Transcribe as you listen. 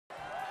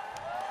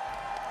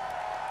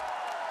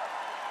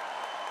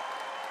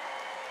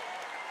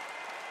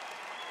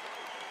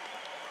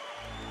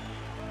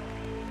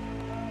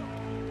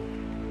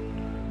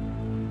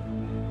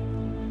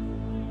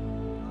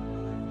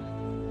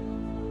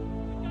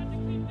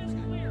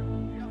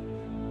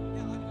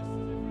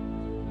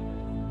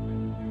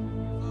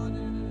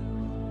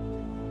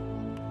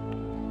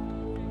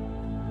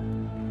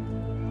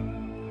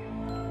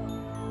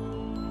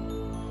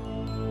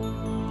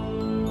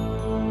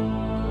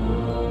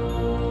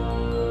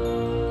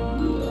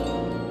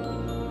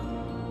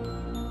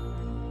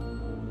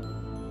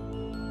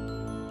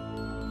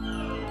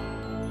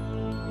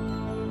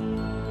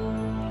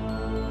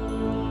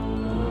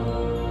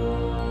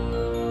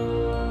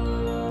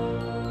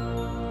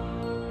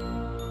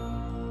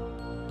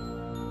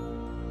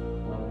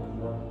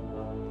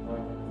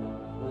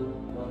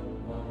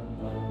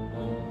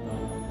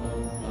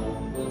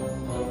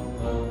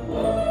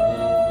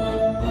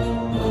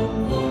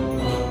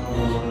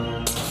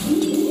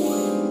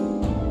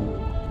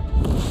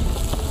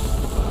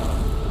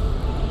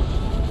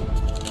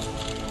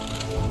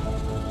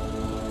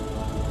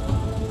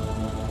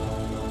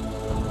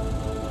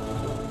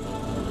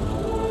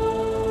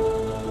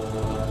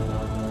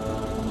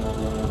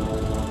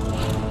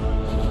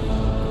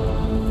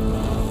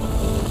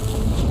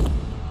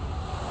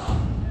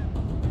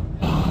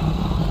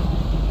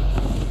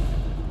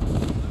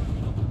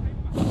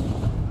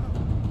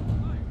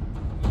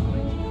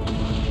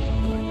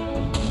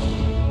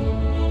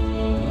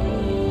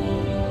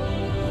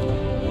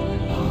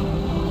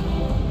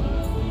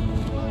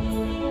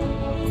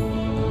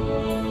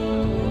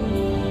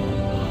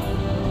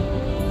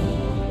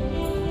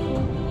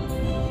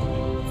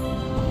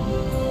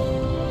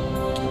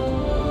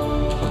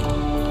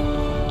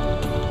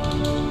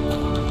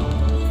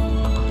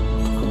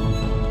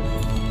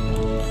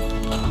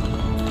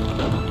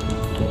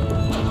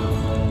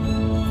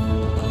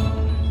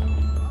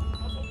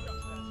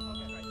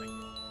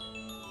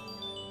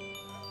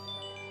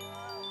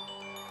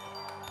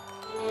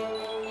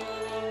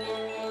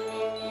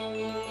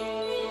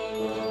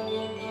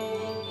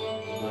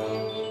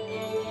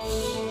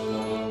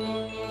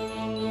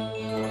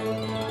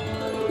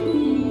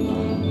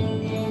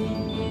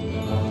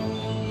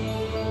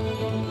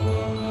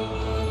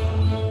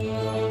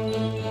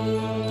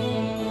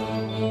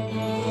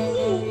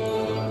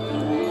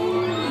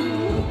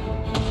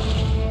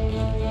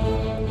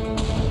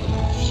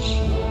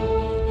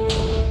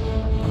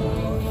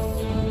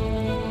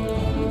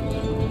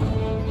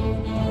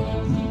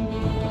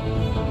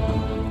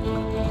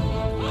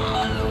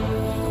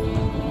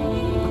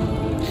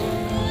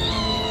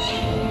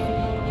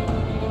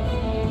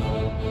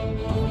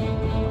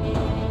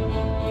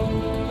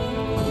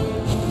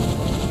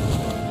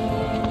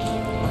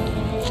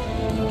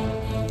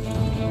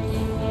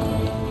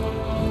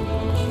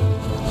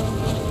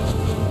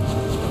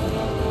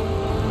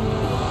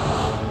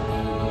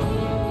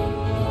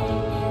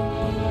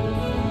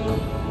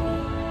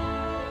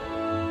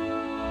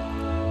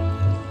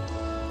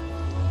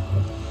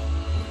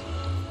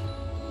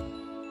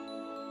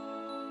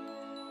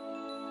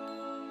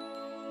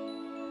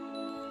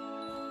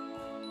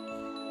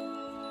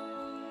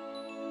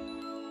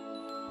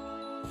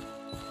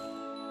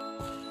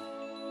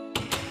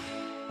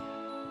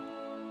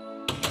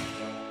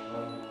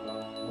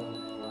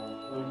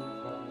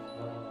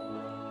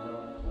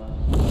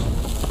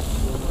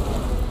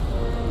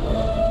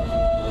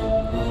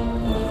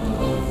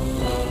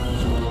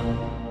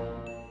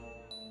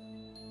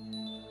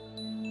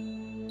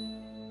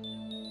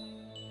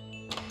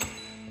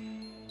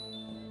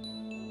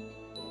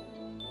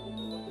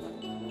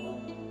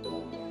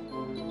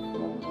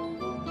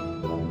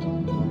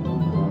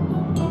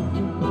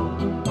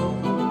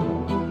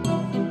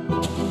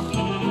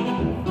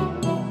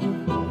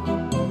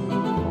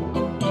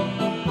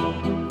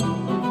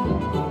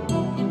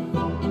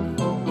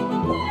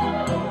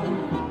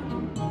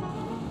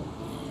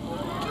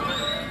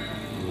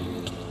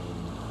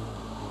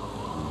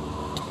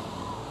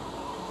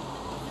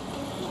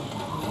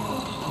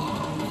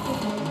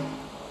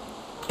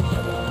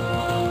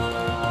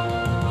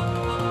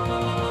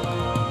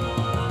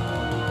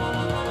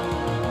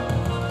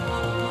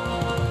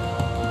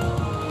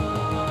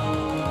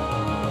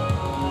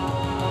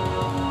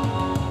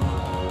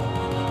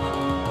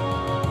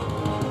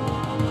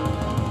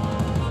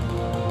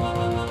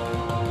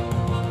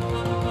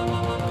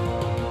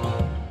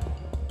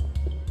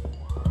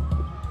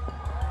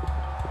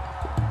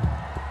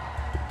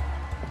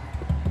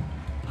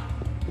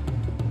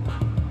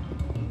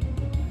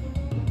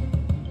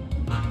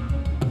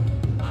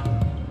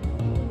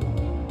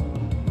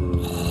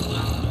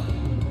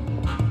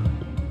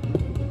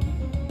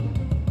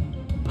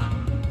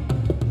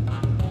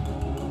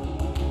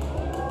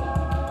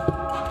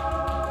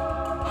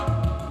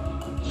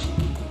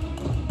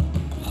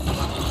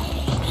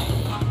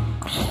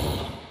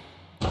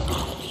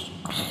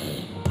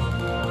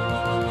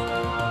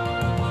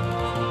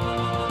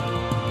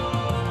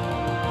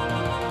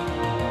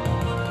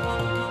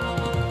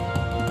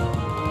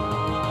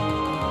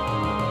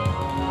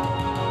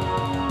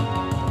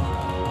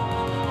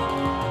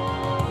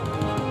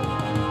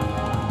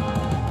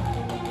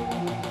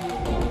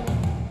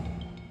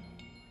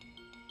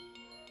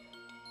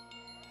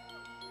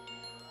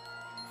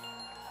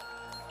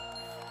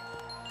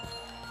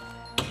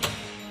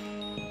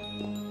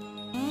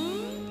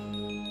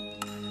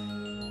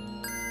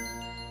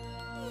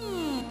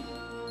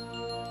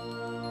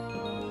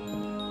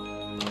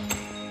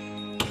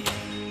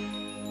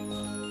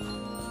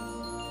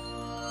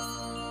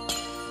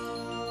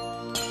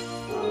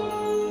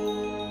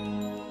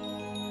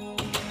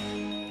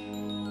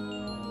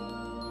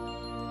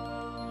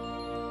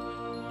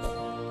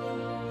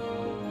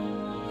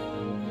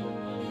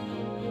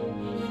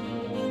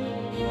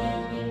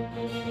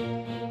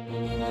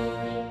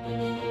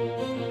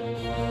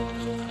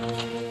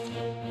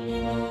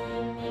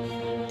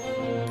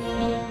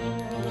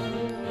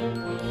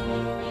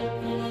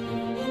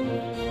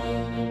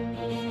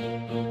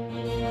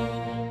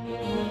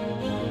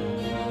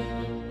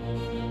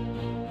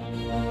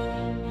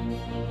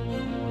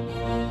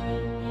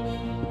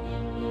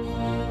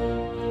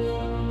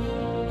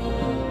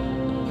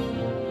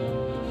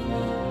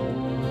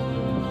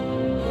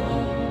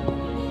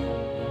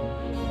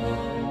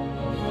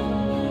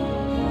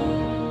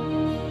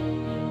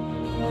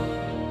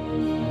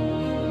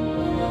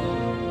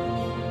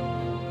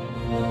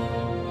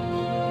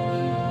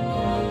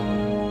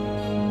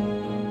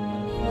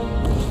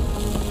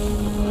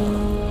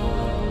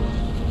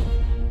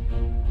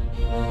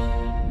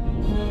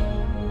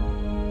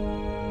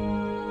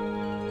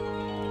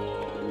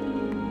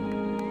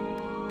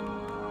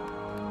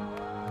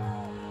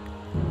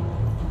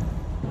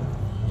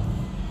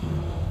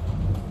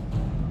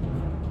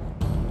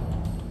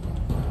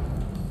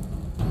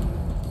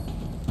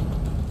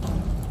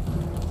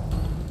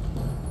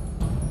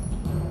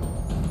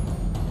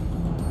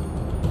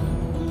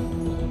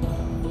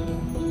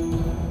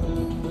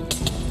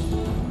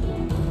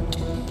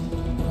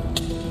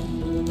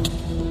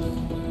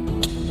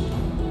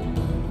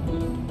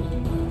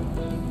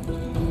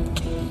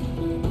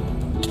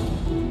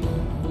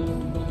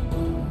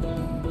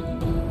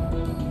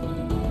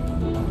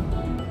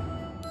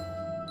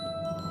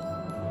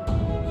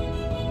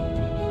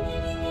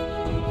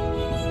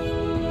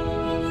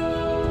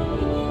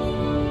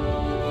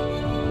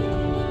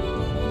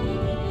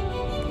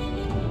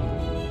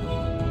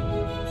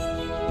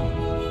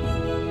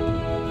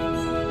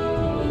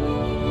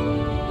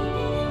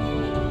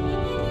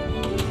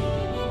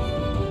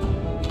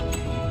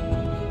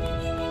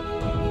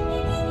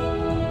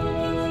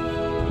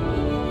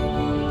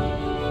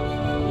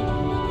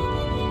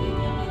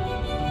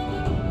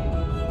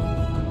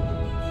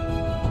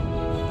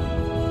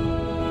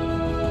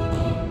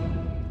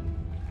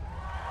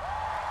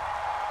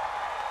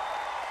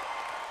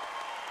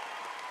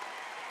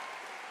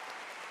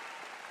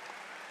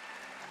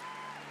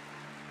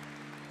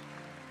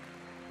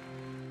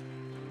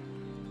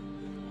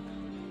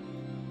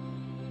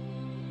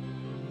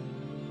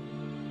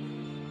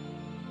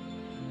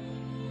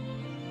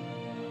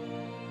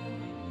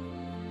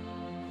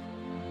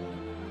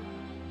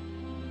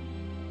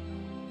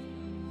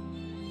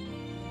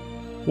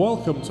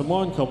Welcome to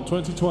MineCon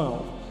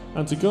 2012,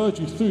 and to guide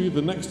you through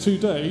the next 2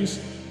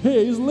 days,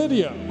 here's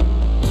Lydia.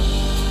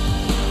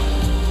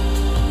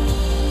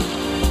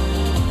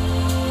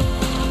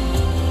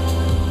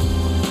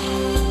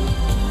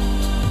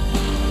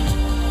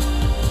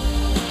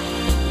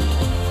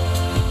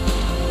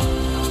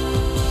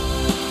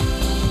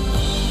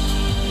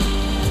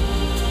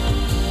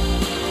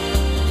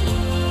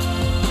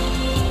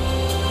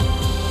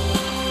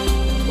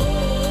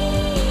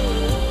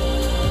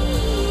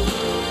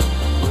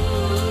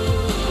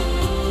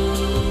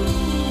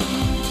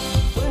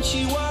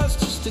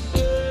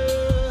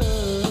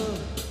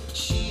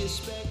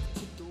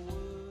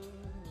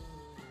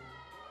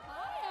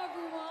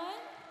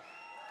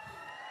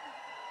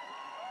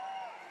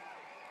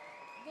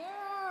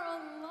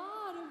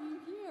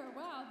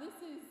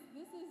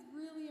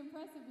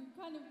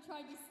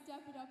 Tried to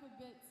step it up a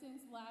bit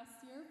since last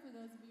year, for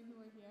those of you who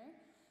are here.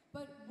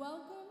 But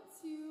welcome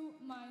to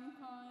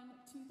MineCon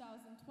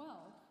 2012.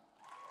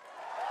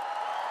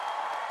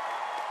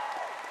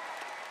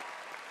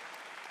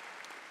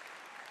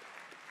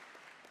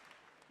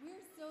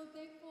 We're so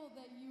thankful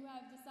that you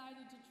have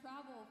decided to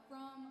travel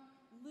from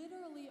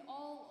literally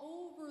all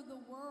over the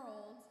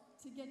world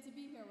to get to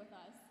be here with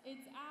us.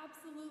 It's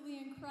absolutely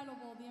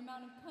incredible the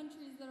amount of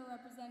countries that are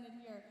represented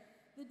here,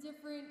 the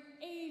different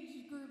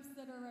age groups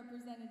that are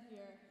represented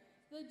here.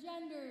 The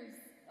genders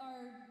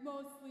are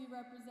mostly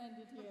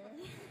represented here.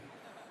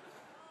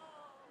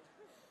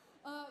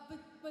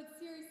 But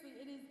seriously,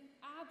 it is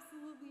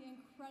absolutely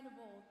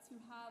incredible to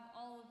have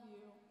all of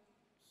you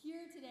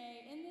here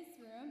today in this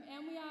room.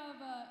 And we have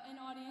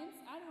an audience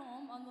at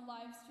home on the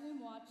live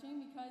stream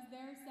watching, because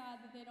they're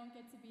sad that they don't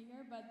get to be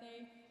here, but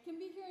they can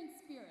be here in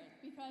spirit,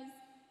 because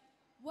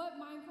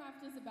what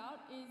Minecraft is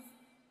about is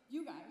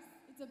you guys.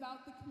 It's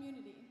about the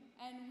community.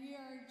 And we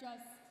are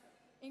just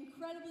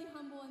incredibly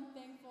humble and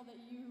thankful that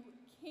you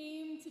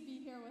came to be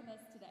here with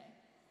us today.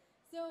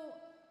 So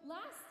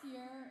last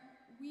year,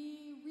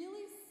 we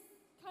really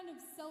kind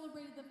of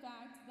celebrated the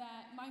fact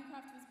that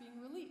Minecraft was being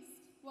released.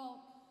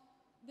 Well,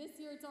 this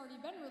year it's already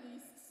been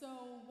released,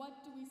 so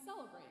what do we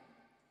celebrate?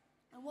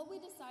 And what we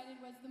decided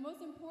was the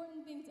most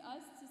important thing to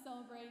us to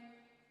celebrate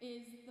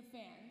is the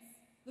fans,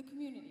 the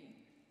community.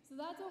 So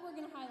that's what we're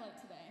going to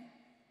highlight today.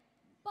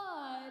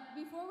 But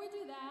before we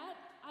do that,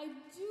 I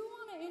do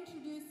want to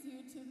introduce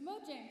you to the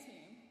Mojang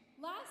team.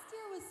 Last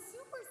year was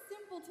super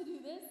simple to do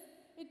this.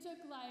 It took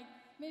like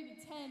maybe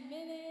 10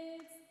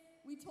 minutes.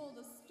 We told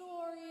a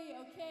story.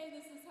 Okay,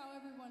 this is how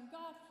everyone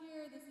got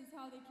here. This is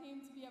how they came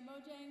to be at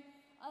Mojang.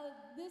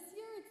 This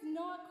year it's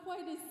not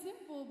quite as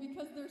simple,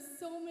 because there's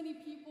so many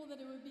people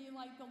that it would be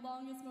like the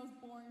longest, most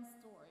boring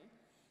story.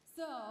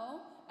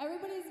 So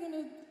everybody's going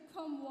to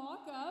come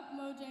walk up.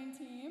 Mojang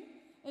team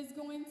is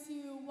going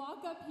to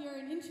walk up here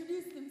and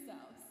introduce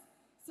themselves.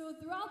 So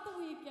throughout the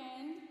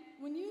weekend,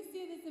 when you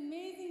see this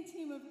amazing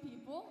team of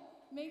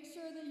people, make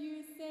sure that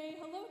you say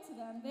hello to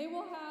them. They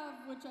will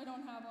have, which I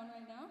don't have on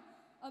right now,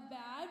 a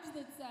badge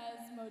that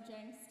says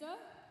Mojangsta,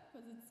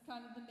 because it's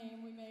kind of the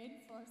name we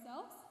made for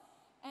ourselves.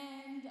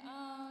 And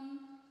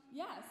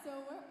yeah,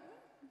 so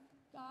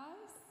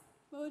guys,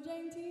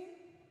 Mojang team.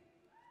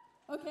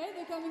 Okay,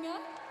 they're coming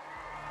up.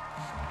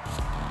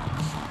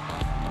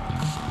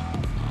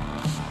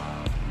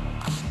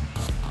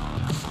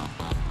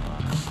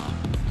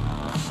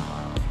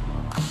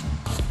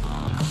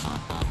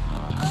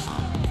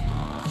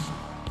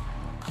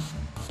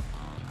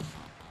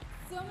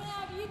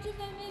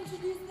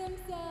 Introduce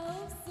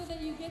themselves so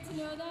that you get to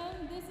know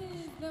them. This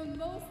is the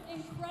most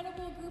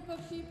incredible group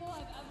of people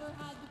I've ever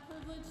had the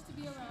privilege to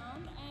be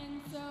around,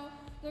 and so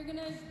they're going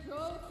to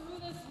go through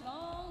this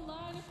long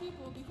line of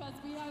people, because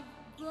we have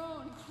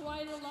grown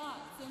quite a lot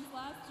since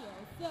last year.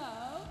 So,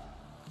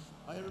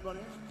 hi everybody,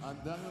 I'm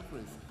Daniel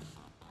Chris.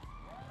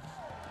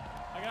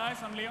 Hi guys,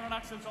 I'm Leon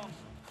Axelsson.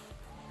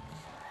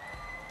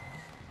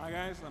 Hi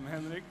guys, I'm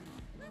Henrik.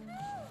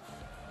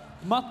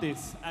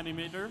 Mattis,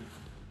 animator.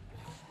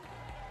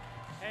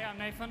 Hey, I'm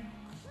Nathan.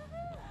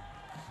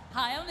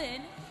 Hi, I'm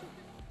Lynn.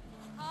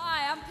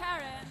 Hi, I'm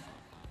Karen.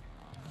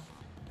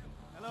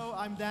 Hello,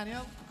 I'm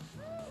Daniel.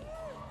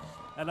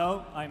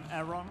 Hello, I'm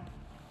Aaron.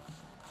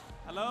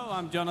 Hello,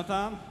 I'm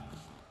Jonathan.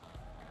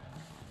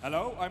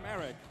 Hello, I'm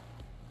Eric.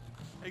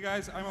 Hey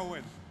guys, I'm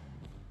Owen.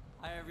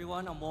 Hi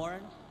everyone, I'm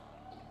Warren.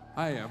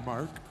 Hi, I'm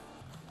Mark.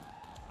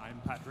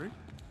 I'm Patrick.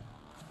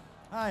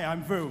 Hi,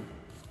 I'm Vu.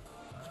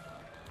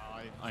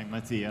 Hi, I'm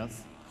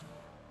Matthias.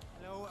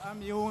 Hello,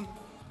 I'm Jon.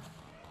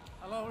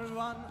 Hello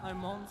everyone, I'm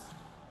Mons.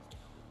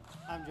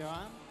 I'm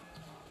Johan.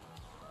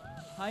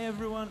 Hi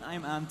everyone,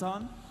 I'm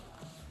Anton.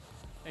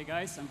 Hey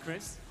guys, I'm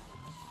Chris.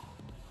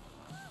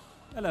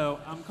 Hello,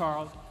 I'm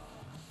Carl.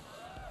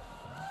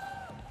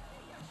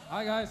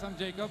 Hi guys, I'm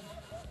Jacob.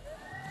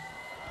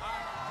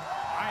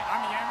 Hi,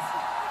 I'm Jens.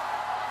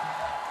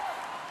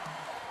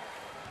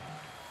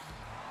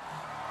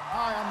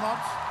 Hi, I'm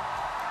Mats.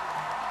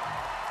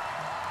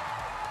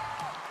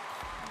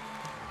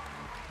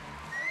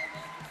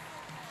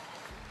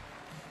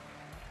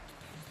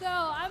 so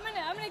I'm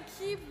gonna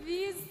keep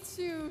these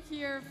two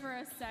here for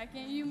a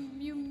second.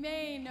 You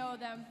may know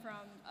them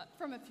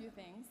from a few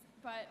things,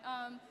 but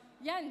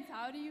Jens,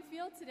 how do you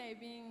feel today?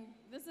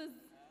 This is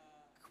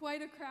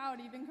quite a crowd,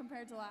 even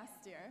compared to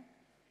last year.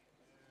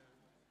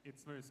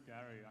 It's very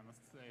scary, I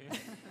must say.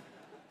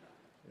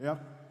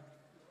 Yep.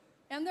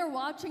 And they're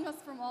watching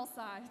us from all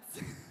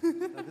sides.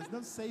 There's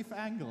no safe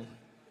angle.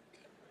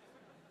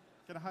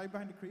 Can I hide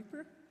behind the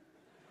creeper?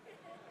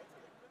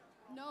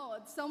 No,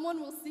 someone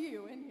will see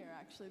you in here,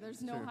 actually.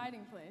 There's no True.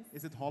 hiding place.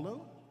 Is it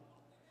hollow?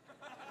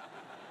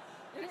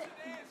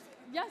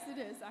 Yes, it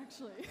is,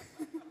 actually.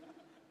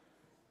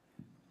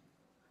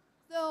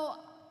 So,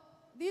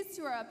 these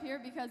two are up here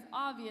because,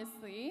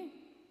 obviously,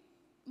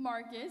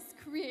 Marcus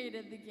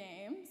created the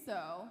game,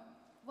 so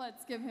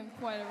let's give him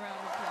quite a round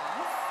of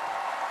applause.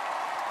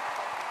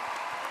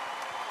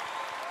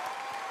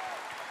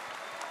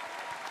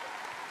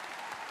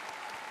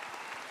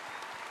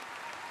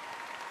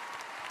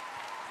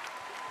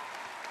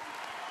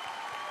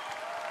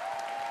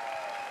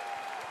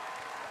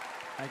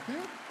 Thank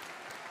you.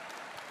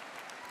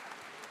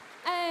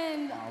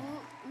 And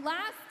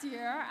last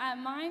year at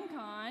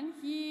MineCon,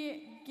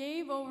 he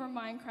gave over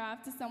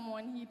Minecraft to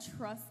someone he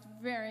trusts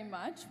very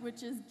much,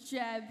 which is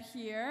Jeb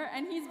here,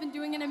 and he's been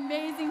doing an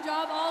amazing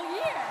job all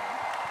year.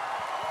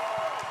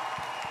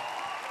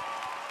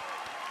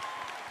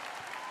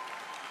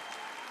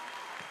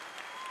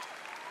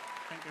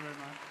 Thank you very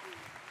much.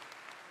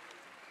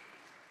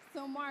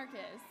 So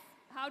Marcus,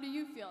 how do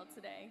you feel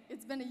today?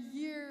 It's been a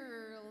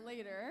year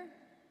later.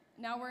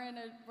 Now we're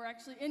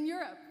actually in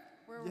Europe,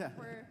 where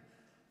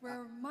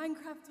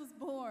Minecraft was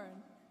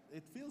born.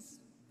 It feels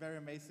very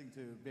amazing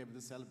to be able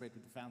to celebrate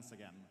with the fans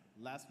again.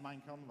 Last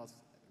MineCon was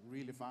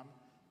really fun,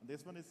 and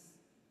this one is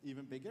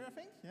even bigger, I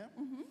think. Yeah.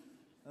 Mm-hmm.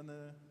 And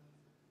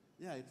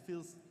yeah, it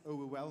feels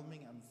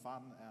overwhelming and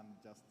fun and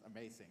just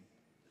amazing.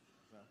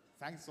 So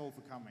thanks all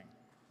for coming.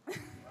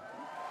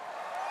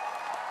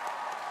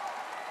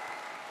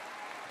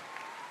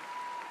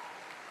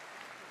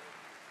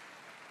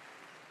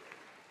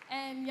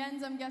 And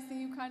Jens, I'm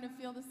guessing you kind of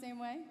feel the same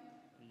way?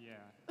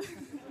 Yeah.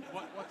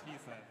 what he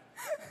said.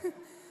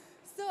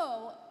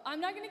 So,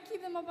 I'm not going to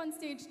keep them up on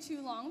stage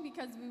too long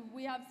because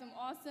we have some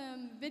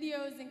awesome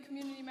videos and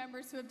community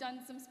members who have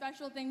done some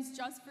special things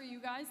just for you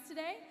guys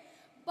today.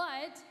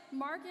 But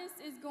Marcus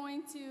is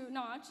going to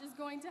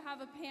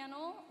have a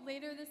panel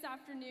later this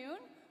afternoon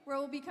where it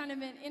will be kind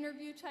of an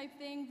interview type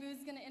thing.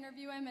 Vu's going to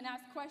interview him and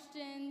ask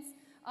questions.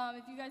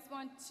 If you guys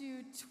want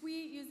to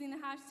tweet using the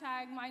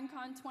hashtag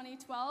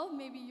MineCon2012,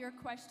 maybe your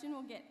question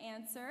will get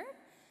answered.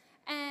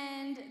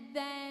 And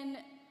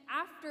then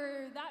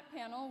after that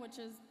panel, which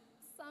is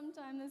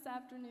sometime this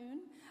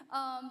afternoon,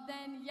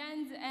 then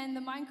Jens and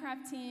the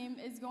Minecraft team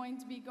is going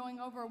to be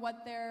going over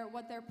what their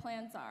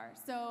plans are.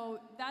 So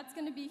that's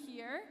going to be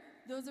here.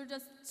 Those are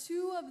just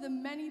two of the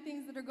many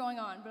things that are going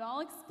on, but I'll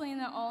explain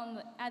that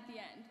all at the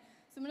end.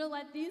 So I'm going to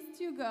let these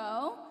two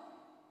go.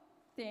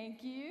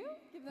 Thank you.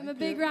 Give them a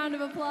big round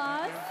of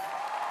applause.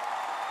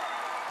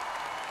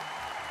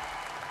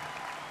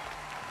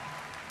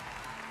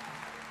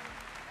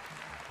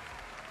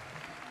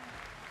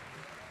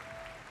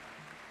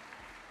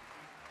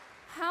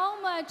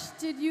 How much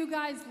did you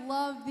guys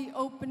love the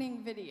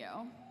opening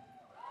video?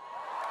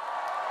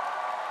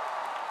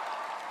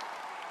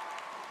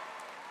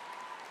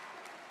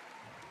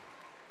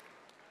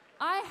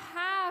 I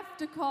have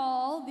to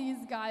call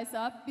these guys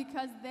up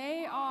because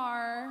they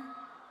are,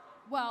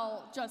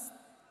 well, just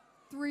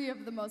three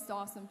of the most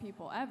awesome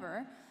people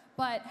ever.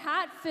 But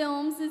Hat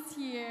Films is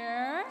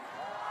here.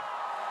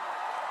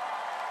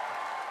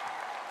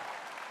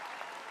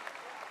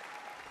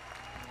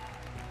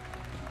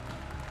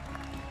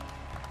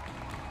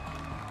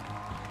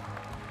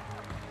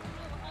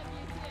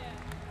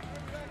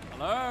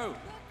 Hello.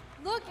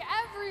 Look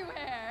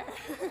everywhere.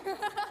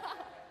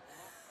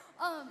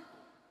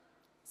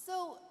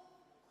 So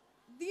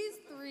these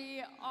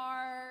three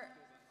are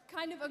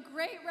kind of a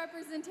great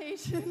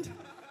representation.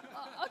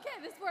 Okay,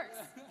 this works.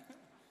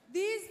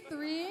 These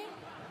three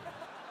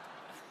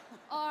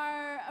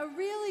are a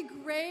really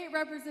great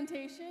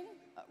representation,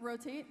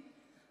 rotate,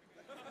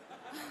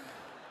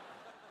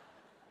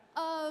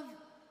 of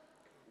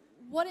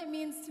what it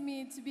means to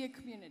me to be a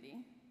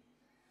community.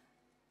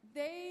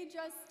 They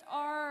just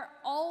are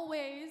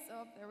always,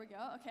 oh, there we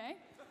go, okay.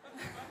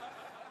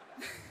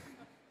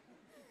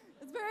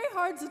 It's very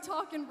hard to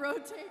talk and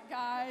rotate,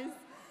 guys.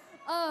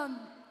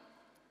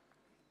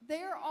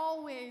 They're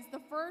always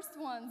the first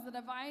ones that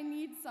if I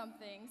need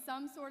something,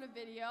 some sort of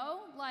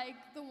video, like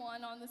the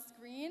one on the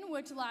screen,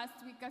 which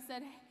last week I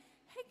said,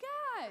 hey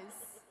guys,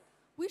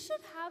 we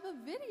should have a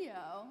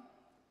video,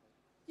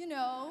 you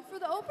know, for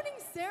the opening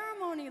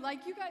ceremony,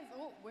 like you guys,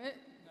 oh, wait,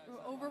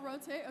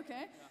 over-rotate,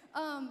 okay.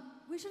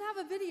 We should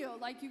have a video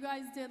like you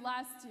guys did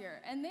last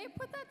year. And they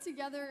put that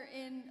together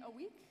in a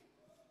week?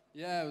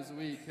 Yeah, it was a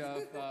week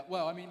of,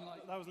 well, I mean,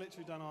 like... That was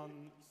literally done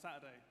on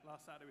Saturday.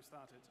 Last Saturday we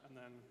started, and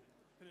then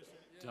finished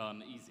it. Yeah.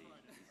 Done easy.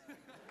 It's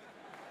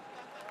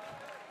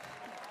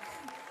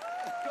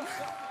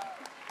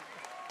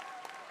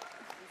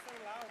so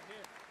loud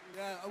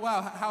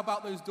Wow, how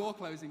about those door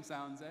closing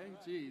sounds, eh?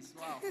 Jeez,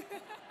 wow.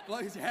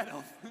 Blows your head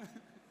off.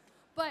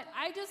 But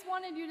I just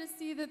wanted you to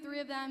see the three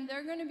of them.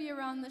 They're going to be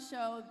around the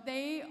show.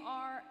 They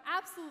are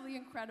absolutely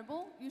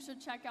incredible. You should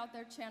check out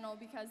their channel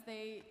because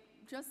they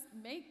just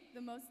make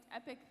the most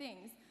epic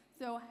things.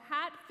 So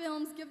Hat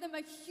Films, give them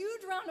a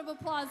huge round of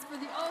applause for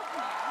the opening.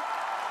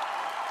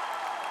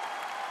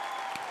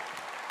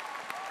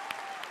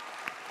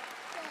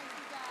 Thank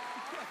you,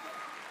 guys.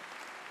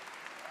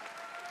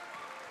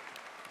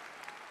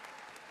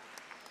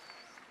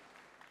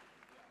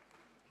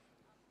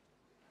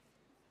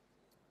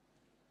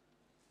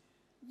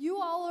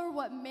 You all are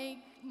what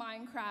make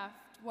Minecraft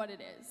what it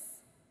is.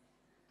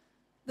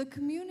 The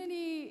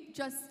community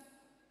just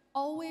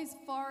always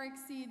far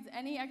exceeds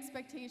any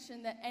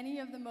expectation that any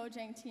of the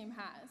Mojang team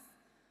has.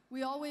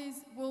 We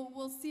always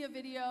will see a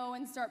video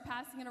and start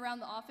passing it around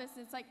the office.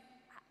 And it's like,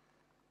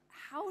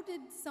 how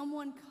did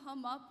someone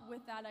come up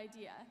with that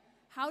idea?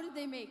 How did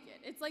they make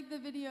it? It's like the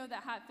video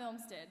that Hat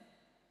Films did.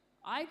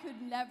 I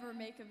could never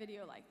make a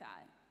video like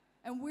that.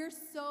 And we're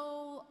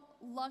so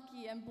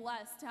lucky and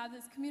blessed to have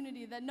this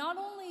community that not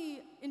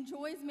only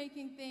enjoys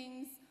making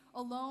things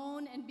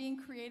alone and being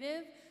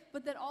creative,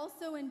 but that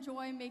also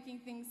enjoy making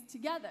things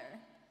together.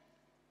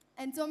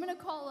 And so I'm going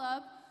to call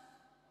up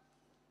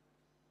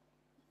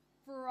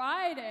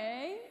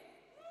Friday,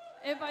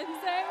 if I'm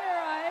saying it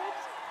right.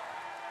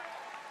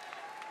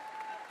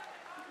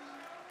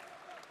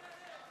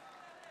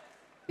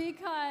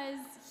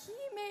 Because he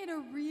made a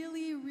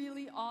really,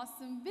 really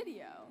awesome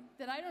video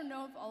that I don't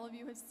know if all of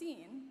you have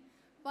seen,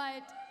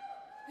 but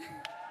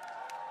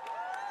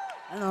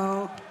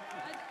Hello.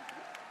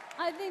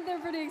 I think they're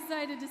pretty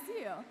excited to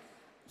see you.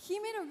 He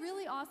made a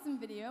really awesome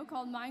video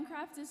called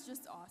Minecraft is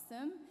Just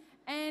Awesome,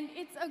 and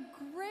it's a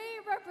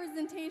great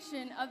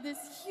representation of this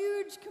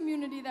huge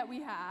community that we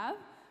have,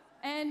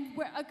 and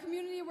a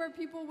community where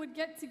people would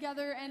get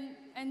together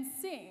and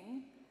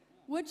sing,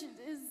 which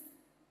is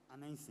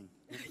Amazing.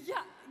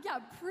 yeah,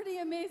 pretty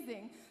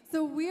amazing.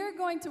 So we're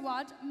going to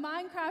watch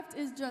Minecraft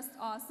is Just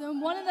Awesome,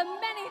 one of the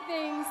many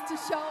things to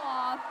show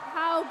off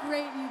how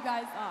great you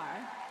guys are.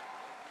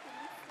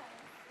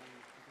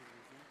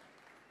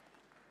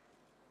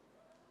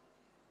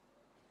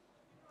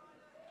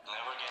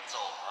 Never gets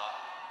old, huh?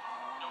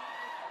 Nope.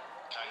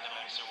 Kinda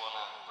makes you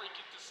wanna break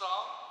into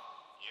song.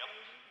 Yep.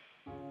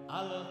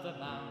 I love the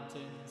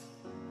mountains.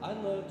 I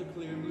love the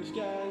clear blue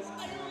skies.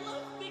 I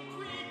love big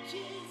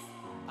bridges.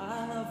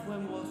 I love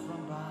when wolves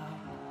run by. I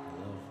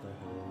love the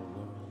whole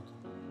world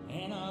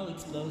and all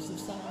explosive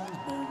sounds.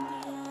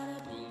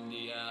 Boom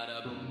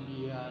diada, boom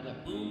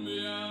diada, boom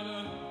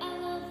diada. I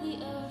love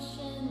the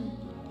ocean.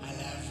 I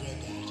love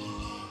regattating.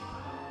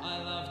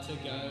 I love to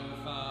go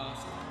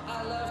fast.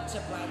 I love to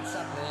plant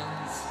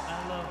saplings.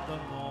 I love the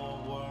whole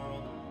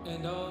world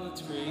and all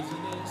its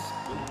craziness.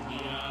 Boom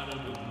diada,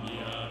 boom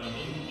diada,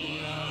 boom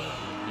diada,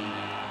 boom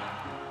diada.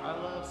 I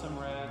love some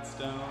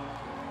redstone.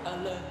 I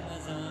love my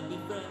zombie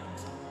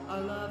friends. I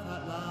love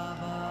hot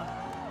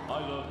lava. I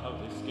love how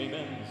this game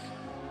ends.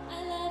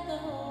 I love the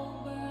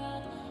whole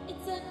world.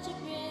 It's such a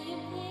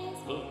brilliant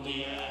place. Boom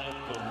diada,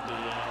 boom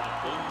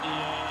diada, boom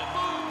diada,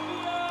 boom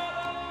diada.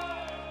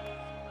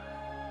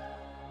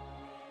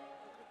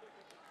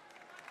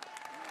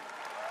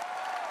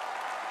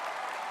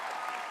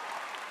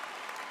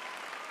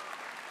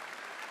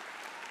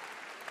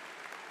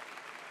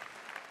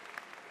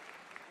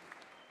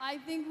 I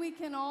think we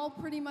can all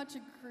pretty much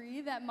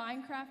agree that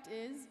Minecraft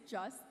is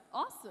just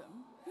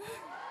awesome.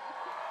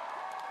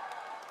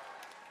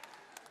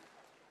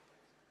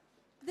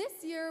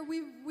 This year,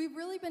 we've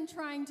really been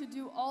trying to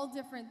do all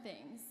different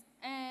things.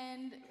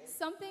 And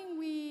something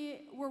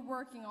we were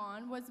working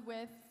on was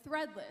with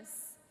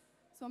Threadless.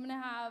 So I'm gonna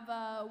have,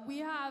 we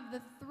have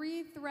the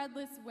 3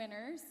 Threadless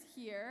winners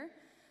here.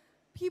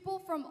 People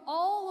from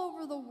all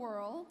over the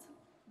world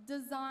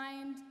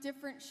designed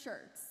different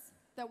shirts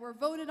that were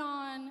voted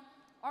on.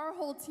 Our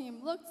whole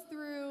team looked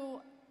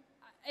through.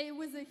 It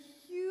was a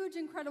huge,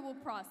 incredible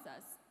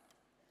process.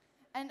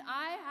 And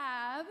I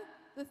have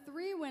the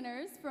 3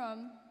 winners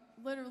from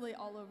literally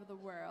all over the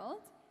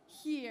world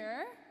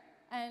here,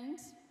 and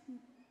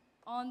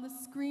on the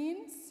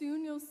screen,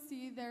 soon you'll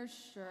see their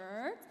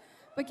shirts.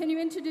 But can you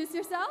introduce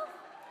yourself?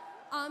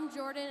 I'm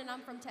Jordan, and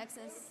I'm from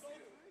Texas.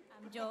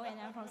 I'm Joe, and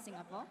I'm from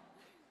Singapore.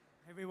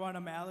 Hey everyone,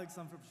 I'm Alex.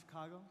 I'm from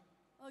Chicago.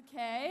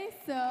 Okay,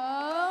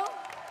 so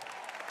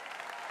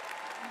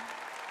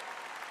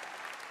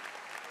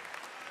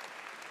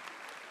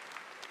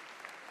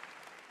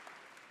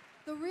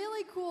the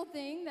really cool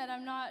thing that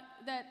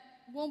that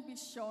won't be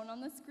shown on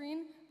the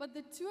screen, but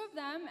the 2 of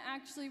them,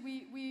 actually,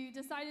 we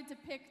decided to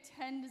pick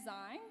 10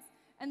 designs,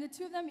 and the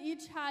 2 of them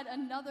each had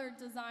another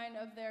design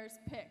of theirs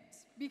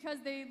picked, because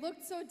they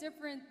looked so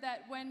different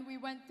that when we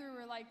went through,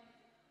 we're like,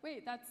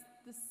 wait, that's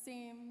the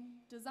same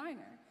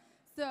designer.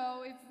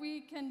 So if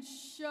we can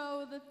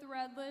show the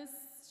Threadless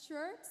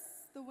shirts,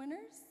 the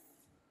winners,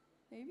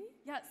 maybe?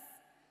 Yes.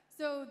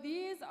 So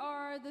these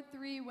are the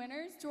 3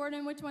 winners.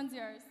 Jordan, which one's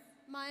yours?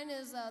 Mine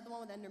is the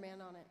one with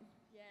Enderman on it.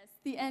 Yes,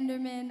 the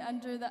Enderman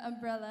under the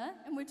umbrella.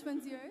 And which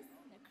one's yours?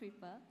 The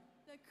Creeper.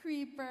 The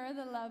Creeper,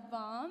 the Love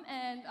Bomb.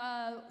 And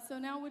so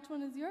now which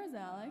one is yours,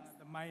 Alex?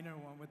 The minor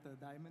one with the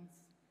diamonds.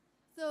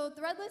 So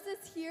Threadless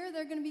is here.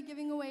 They're going to be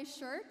giving away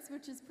shirts,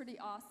 which is pretty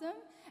awesome.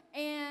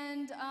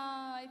 And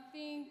I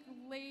think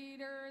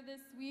later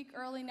this week,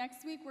 early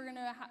next week, we're going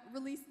to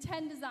release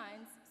 10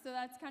 designs. So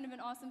that's kind of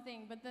an awesome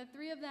thing. But the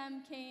three of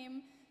them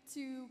came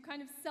to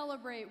kind of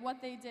celebrate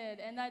what they did.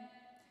 And that's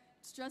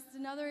just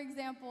another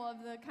example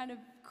of the kind of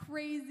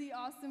crazy,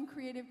 awesome,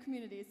 creative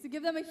community. So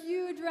give them a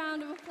huge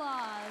round of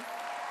applause.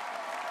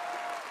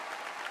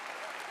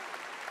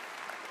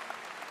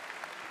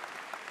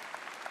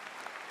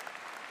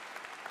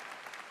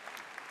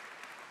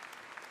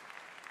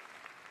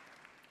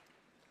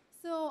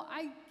 So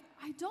I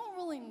don't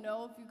really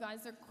know if you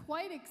guys are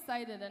quite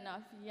excited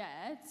enough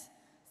yet.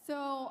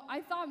 So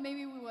I thought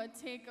maybe we would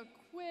take a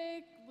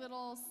quick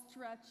little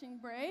stretching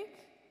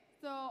break.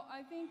 So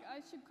I think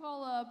I should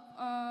call up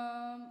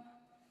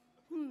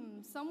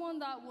someone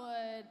that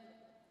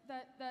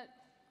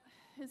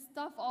his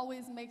stuff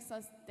always makes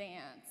us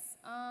dance.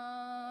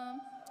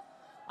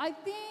 I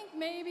think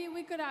maybe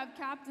we could have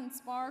Captain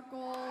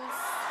Sparkles.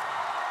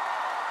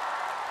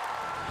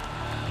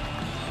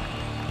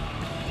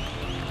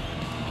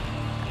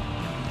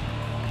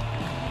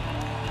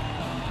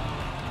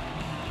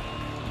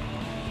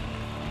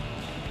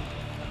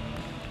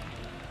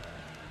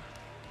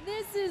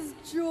 This is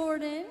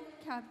Jordan,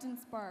 Captain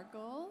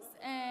Sparkles,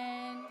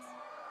 and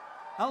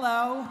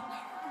Hello.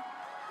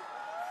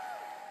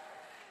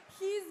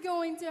 he's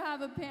going to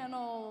have a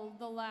panel,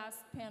 the last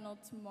panel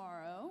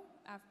tomorrow,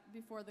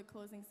 before the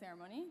closing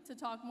ceremony, to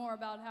talk more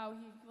about how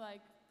he,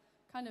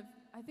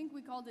 I think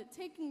we called it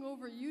Taking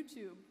Over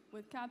YouTube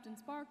with Captain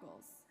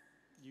Sparkles.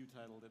 You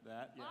titled it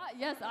that, yeah.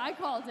 Yes, I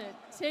called it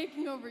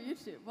Taking Over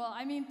YouTube. Well,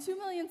 I mean, 2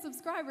 million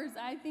subscribers,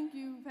 I think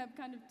you have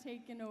kind of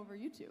taken over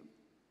YouTube.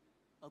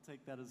 I'll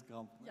take that as a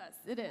compliment. Yes,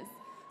 it is.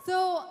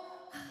 So,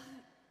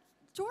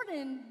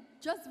 Jordan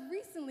just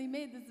recently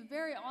made this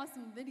very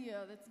awesome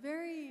video that's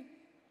very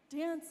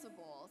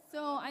danceable.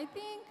 So I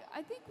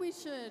think we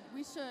should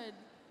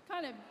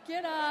kind of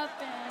get up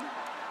and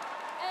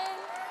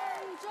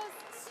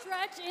just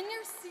stretch in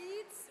your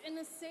seats in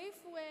a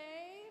safe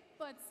way,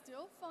 but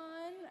still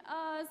fun.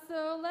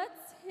 So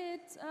let's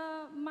hit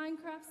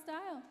Minecraft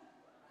style.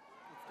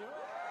 Let's do it.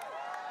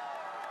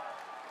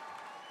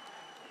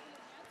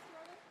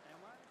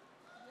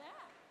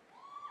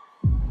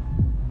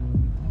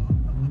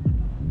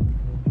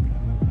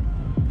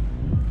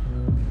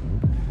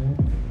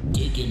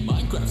 Digging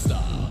Minecraft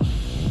style.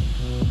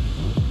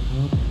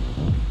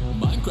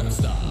 Minecraft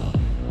style.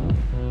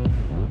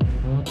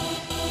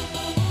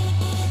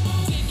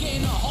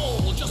 Digging a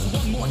hole just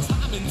one more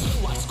time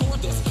until I score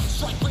this.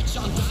 Strike rich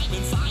on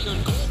diamonds,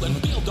 iron, gold,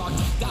 and build our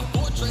decked out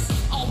fortress.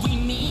 All we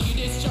need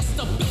is just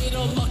a bit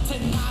of luck to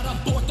not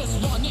abort this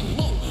running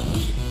low.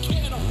 We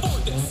can't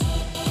afford this.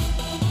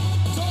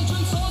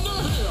 Dungeons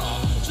under here.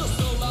 Just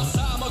the last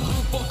time a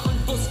group of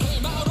creepers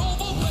came out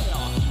over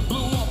there.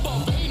 Blew up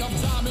a vein of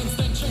diamonds,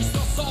 then chased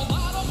us all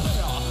out of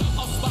there.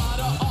 A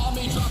spider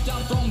army dropped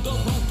down from the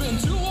roof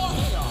into our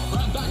hair.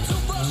 Ran back to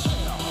fresh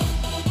air.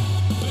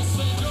 This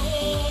ain't your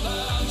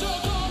land,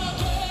 you're gonna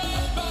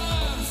get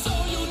banned. So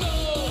you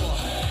know,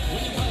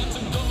 when you plan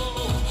to go,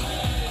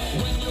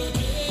 when you're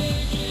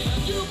digging,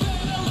 you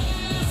better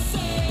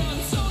listen.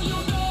 So you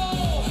know,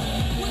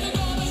 when you're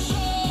gonna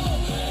show,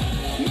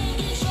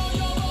 making sure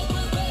you're all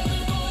prepared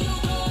before you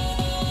go.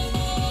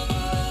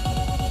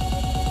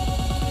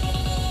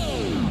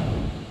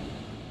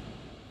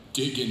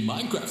 Digging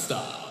Minecraft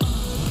style.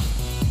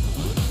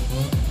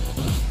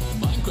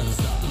 Minecraft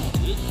style.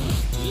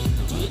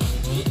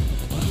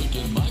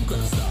 Digging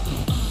Minecraft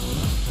style.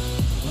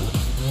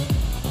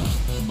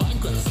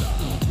 Minecraft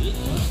style.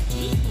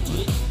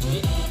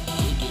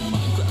 Digging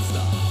Minecraft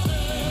style.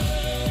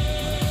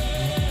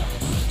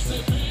 Sexy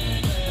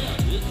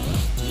piggy.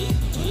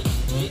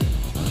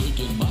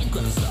 Digging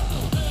Minecraft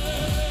style.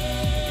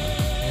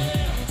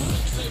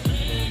 Sexy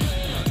piggy.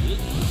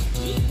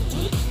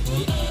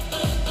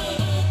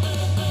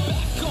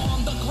 Back on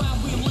the ground,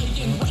 we lay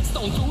in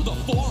redstone through the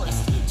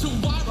forest to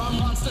wire our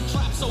monster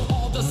trap so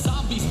all the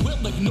zombies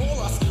will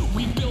ignore us.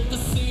 We build the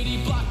city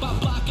block by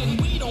block and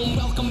we don't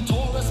welcome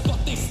tourists,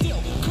 but they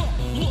still come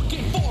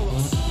looking for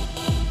us.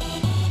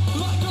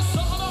 Like a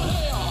sauna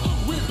hair,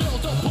 we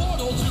built a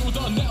portal to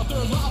the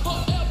nether,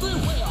 lava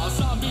everywhere.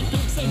 Zombie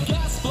pigs and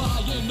gas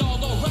flying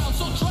all around,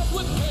 so tread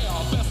with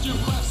care. Best you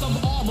craft some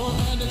armor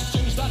and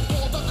exchange that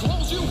for the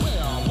clothes you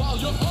wear while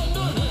you're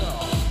under here.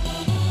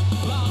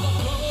 Lava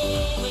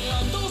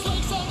flowing, those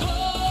lakes are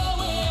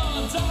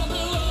glowing down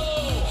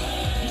below.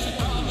 You should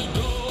probably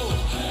go,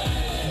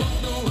 but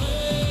you're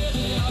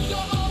ready.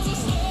 Your arms are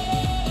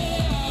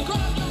steady.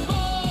 Grab your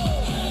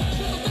bow,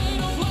 shoot the thing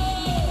to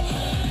blow.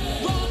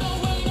 Run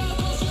away now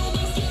 'cause you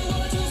missed, you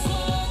were too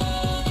slow.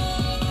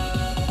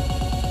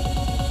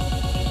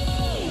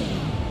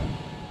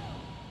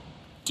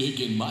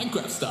 Digging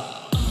Minecraft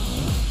style.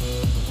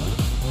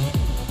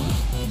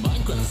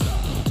 Minecraft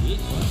style.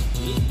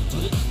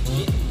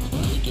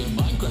 Digging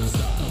Minecraft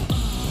style.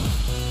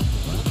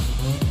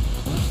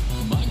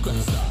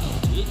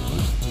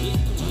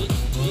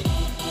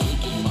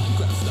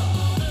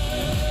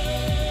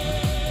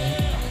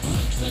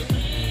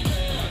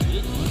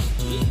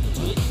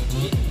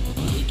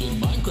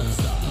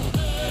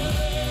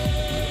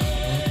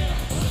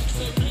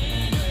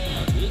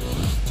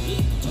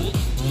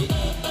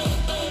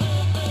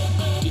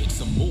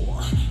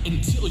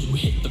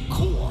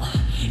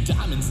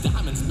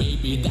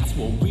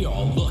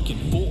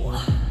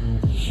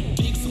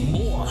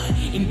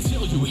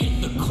 until you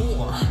hit the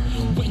core.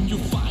 When you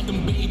find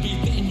them, baby,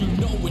 then you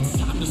know it's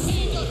time to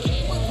see the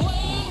game we're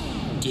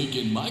playing.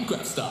 Digging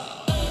Minecraft style.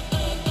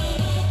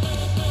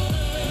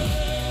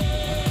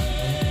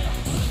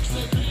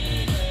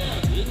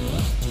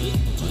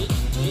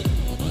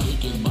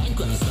 Digging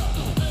Minecraft style.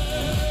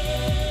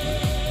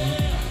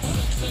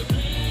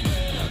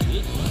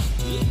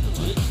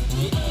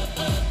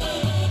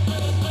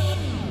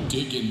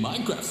 Digging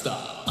Minecraft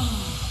style.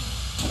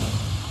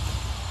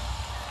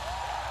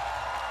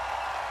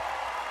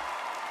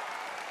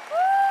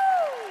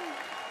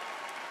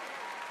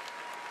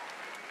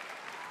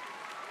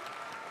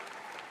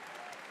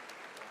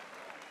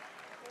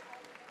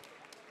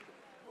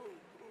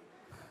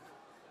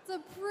 It's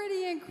a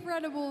pretty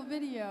incredible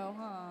video,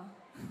 huh?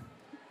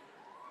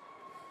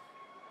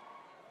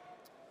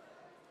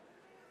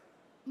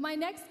 My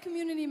next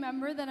community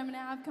member that I'm going to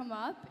have come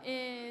up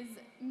is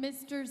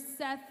Mr.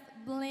 Seth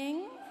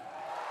Bling.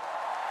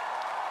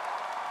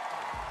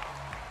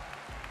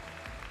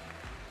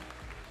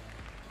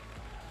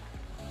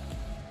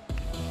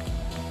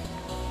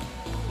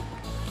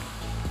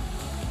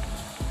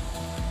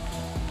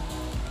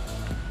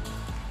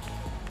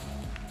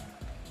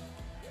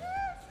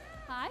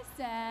 Hi,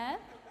 Seth.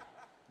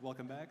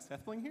 Welcome back,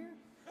 Seth Bling here.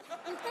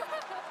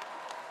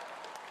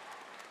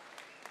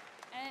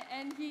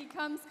 And he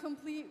comes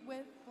complete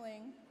with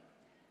bling.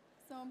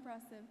 So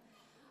impressive.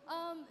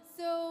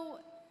 So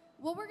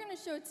what we're going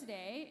to show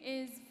today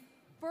is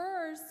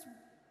first,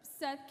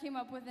 Seth came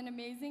up with an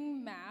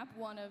amazing map,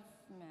 one of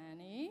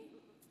many.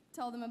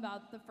 Tell them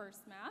about the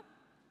first map.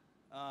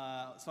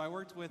 So I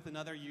worked with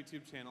another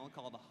YouTube channel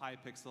called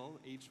Hypixel,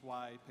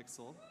 HY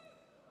Pixel.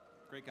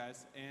 Great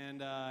guys.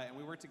 And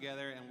we worked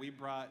together and we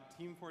brought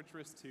Team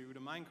Fortress 2 to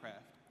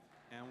Minecraft.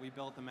 And we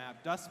built the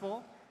map Dust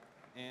Bowl.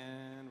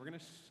 And we're going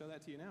to show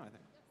that to you now, I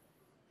think.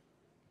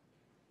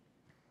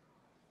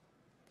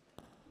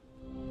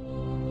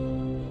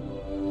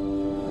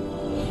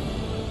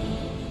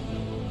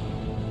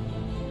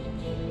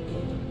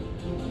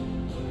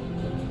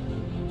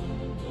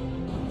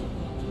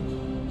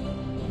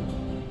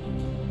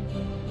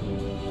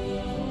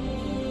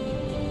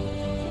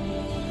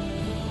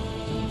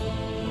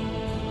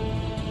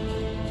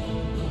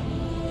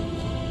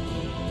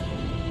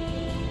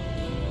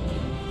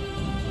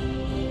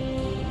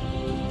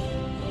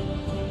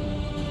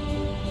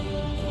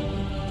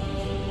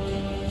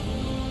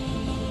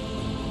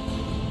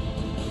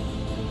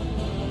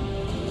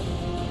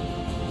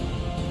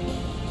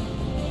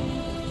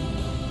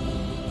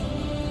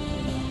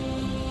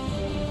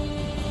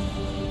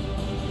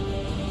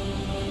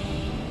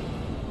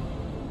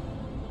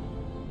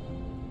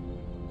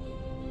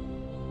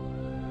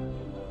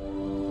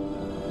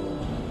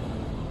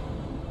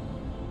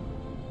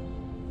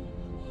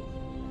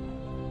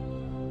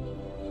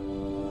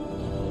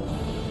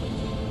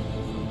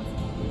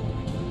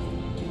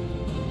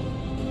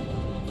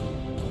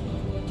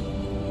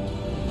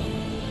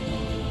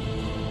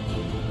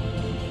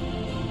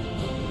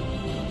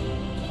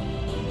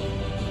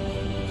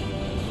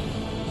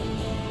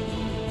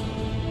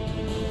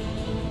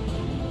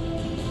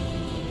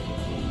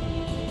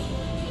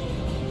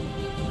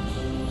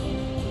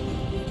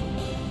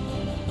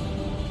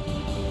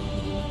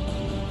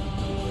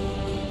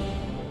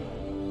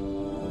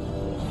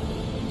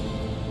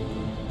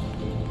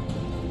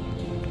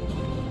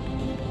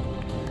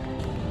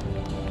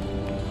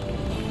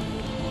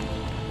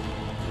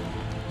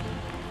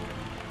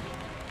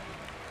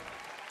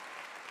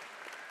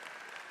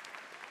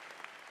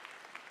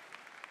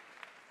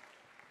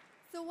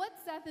 So what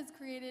Seth has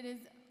created is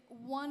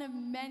one of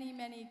many,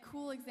 many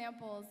cool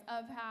examples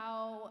of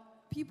how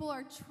people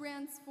are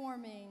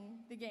transforming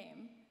the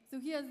game. So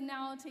he has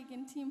now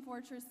taken Team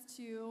Fortress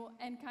 2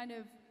 and kind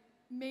of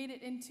made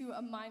it into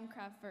a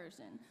Minecraft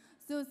version.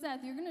 So Seth,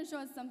 you're going to show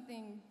us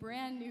something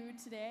brand new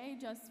today,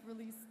 just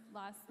released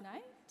last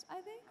night, I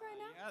think, right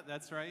now? Yeah,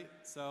 that's right.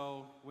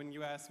 So when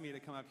you asked me to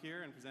come up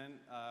here and present,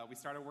 we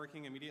started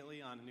working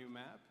immediately on a new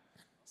map.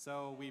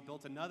 So we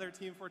built another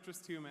Team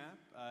Fortress 2 map.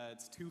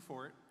 It's 2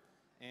 Fort.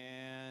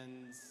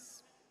 And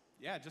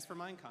yeah, just for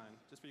MineCon,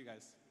 just for you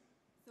guys.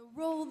 So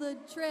roll the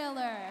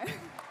trailer.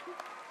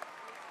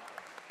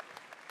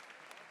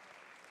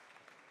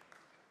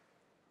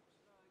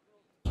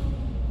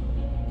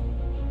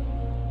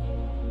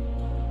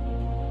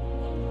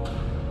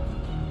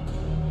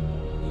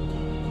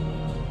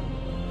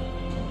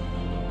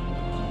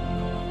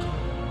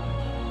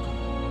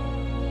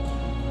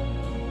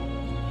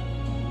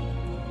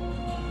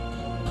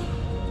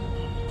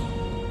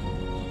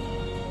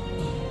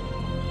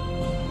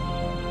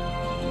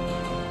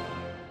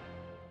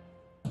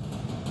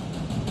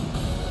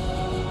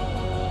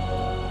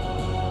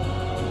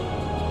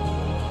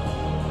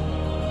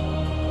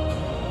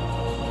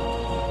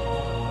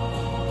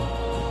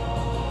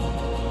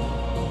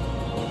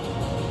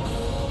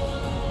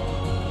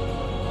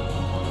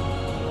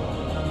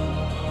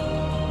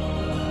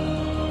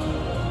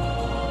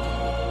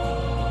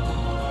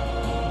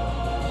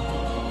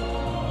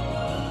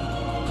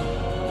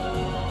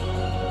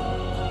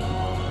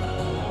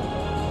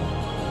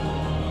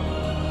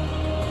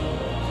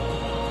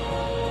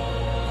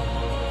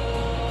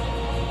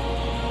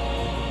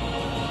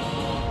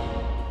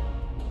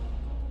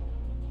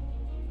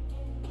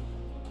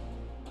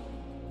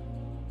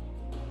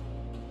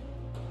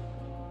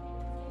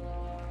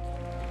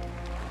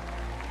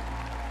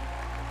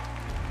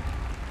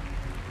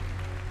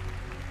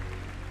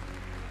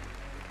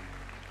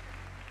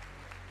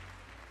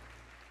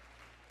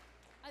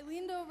 I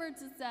leaned over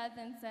to Seth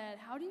and said,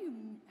 how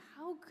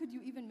could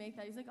you even make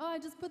that? He's like, oh, I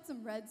just put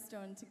some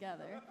redstone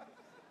together.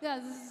 Yeah,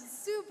 this is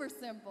super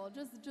simple,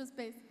 just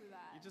basically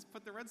that. You just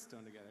put the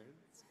redstone together.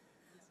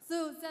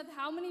 So Seth,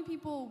 how many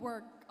people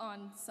work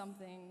on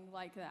something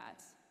like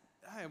that?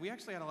 We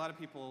actually had a lot of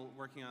people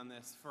working on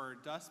this. For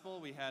Dust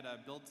Bowl, we had a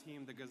build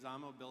team, the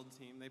Gazamo build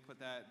team. They put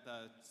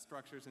the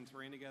structures and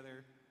terrain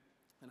together.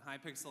 And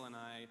Hypixel and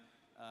I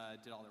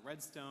did all the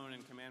redstone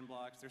and command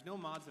blocks. There's no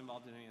mods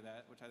involved in any of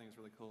that, which I think is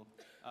really cool.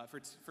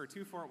 For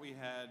 2 Fort, we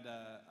had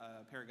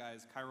a pair of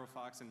guys, Cairo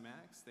Fox and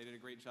Max. They did a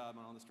great job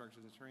on all the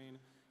structures and terrain.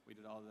 We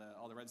did all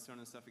the redstone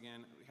and stuff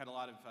again. We had a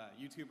lot of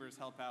YouTubers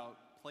help out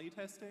play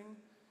testing,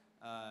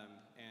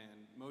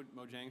 and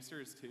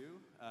Mojangsters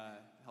too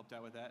helped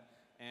out with that.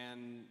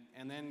 And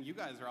then you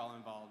guys are all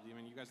involved. I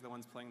mean, you guys are the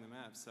ones playing the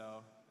map,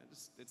 so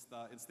it's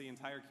the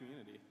entire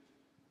community.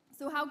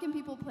 So how can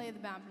people play the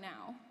map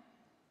now?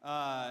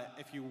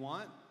 If you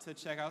want to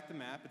check out the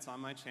map, it's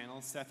on my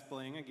channel, Seth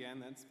Bling again.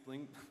 That's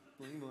Bling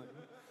Bling Bling.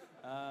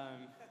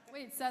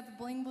 Wait, Seth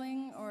Bling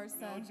Bling or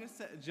Seth? No,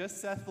 just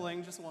Seth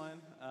Bling, just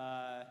one.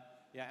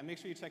 Yeah, and make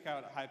sure you check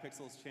out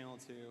Hypixel's channel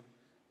too.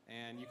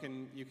 And you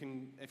can,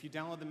 if you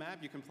download the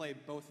map, you can play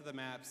both of the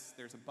maps.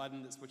 There's a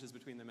button that switches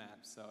between the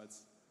maps, so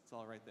it's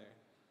all right there.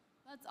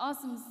 That's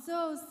awesome.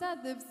 So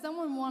Seth, if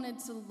someone wanted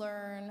to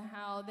learn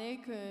how they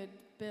could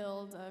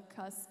build a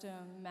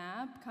custom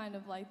map, kind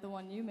of like the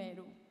one you made,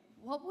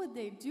 what would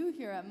they do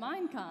here at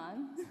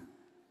MineCon?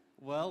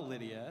 Well,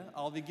 Lydia,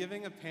 I'll be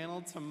giving a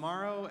panel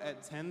tomorrow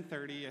at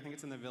 10:30. I think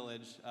it's in the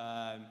Village.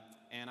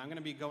 And I'm going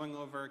to be going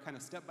over kind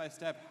of step by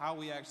step how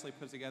we actually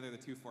put together the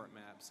 2 Fort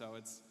map. So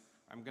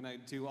I'm going to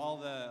do all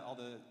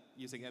the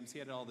using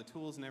MC Edit, all the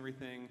tools and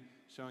everything,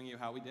 showing you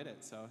how we did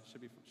it. So it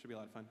should be a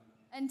lot of fun.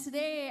 And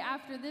today,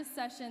 after this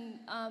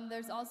session,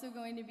 there's also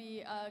going to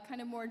be a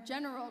kind of more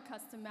general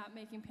custom map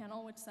making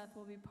panel, which Seth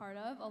will be part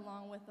of,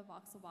 along with the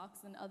Voxel Box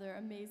and other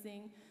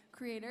amazing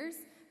creators.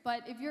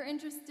 But if you're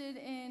interested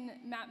in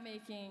map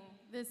making,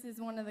 this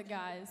is one of the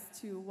guys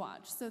to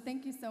watch. So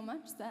thank you so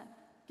much, Seth.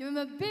 Give him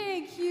a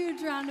big,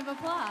 huge round of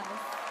applause.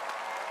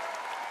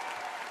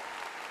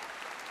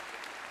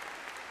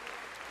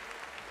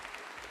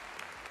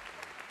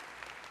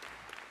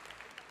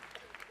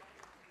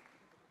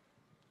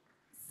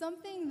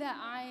 Something that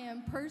I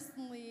am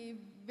personally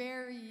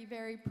very,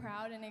 very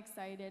proud and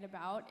excited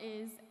about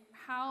is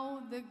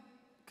how the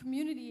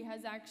community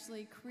has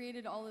actually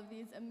created all of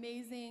these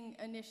amazing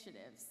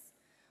initiatives.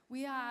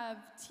 We have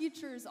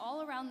teachers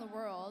all around the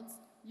world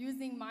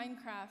using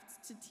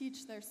Minecraft to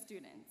teach their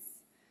students.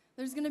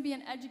 There's going to be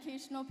an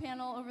educational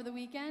panel over the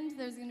weekend.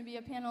 There's going to be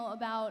a panel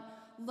about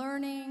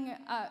learning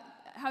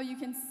how you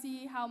can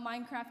see how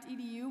Minecraft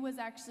EDU was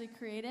actually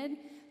created.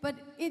 But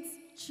it's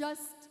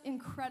just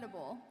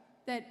incredible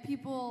that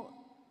people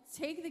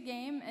take the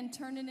game and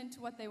turn it into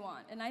what they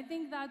want. And I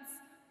think that's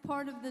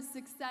part of the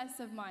success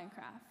of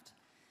Minecraft.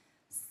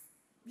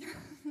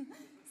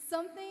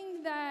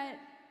 Something that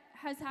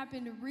has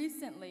happened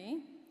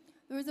recently,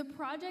 there was a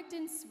project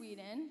in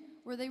Sweden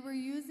where they were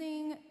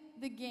using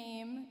the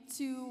game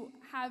to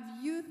have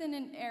youth in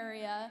an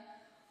area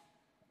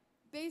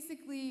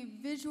basically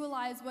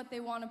visualize what they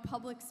want a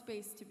public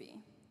space to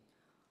be.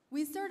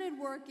 We started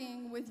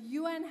working with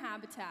UN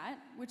Habitat,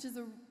 which is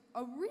a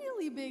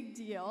really big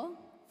deal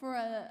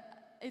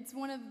it's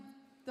one of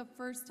the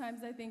first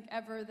times I think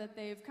ever that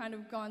they've kind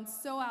of gone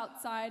so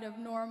outside of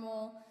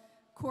normal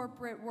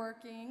corporate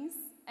workings,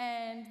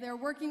 and they're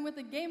working with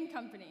a game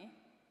company,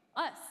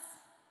 us,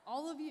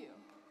 all of you.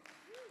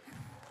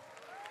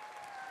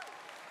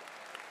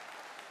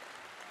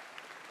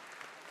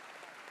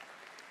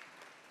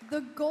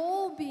 The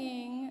goal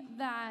being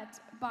that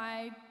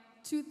by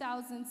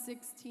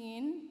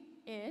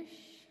 2016-ish,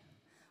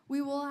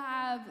 we will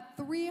have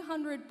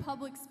 300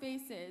 public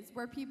spaces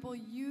where people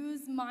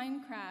use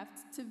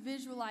Minecraft to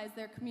visualize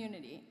their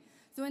community.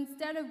 So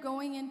instead of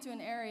going into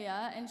an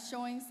area and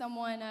showing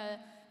someone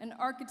an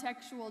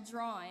architectural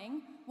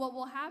drawing, what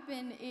will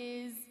happen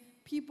is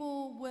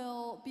people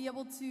will be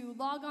able to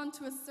log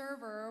onto a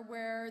server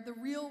where the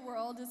real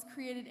world is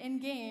created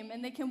in-game,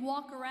 and they can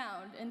walk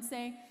around and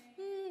say,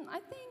 I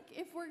think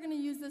if we're going to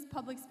use this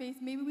public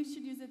space, maybe we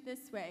should use it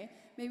this way.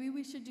 Maybe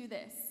we should do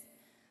this.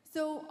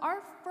 So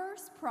our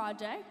first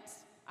project,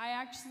 I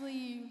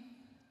actually,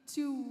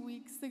 2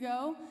 weeks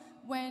ago,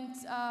 went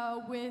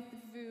with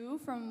Vu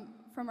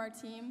from our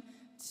team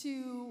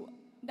to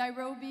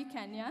Nairobi,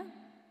 Kenya,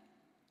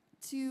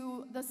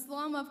 to the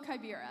slum of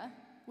Kibera,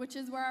 which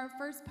is where our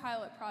first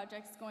pilot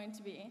project is going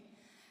to be.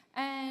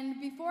 And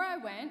before I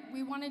went,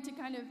 we wanted to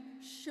kind of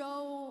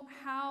show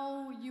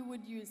how you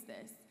would use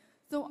this.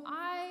 So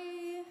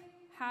I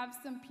have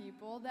some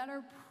people that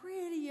are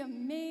pretty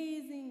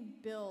amazing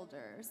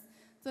builders.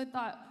 So I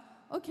thought,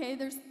 okay,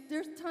 there's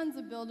tons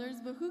of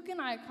builders, but who can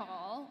I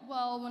call?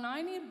 Well, when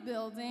I need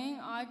building,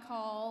 I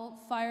call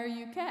Fire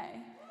UK.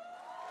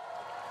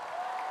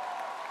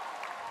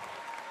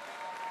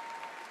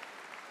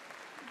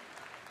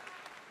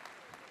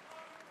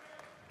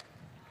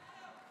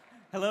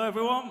 Hello,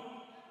 everyone.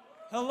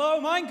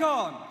 Hello,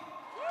 MineCon.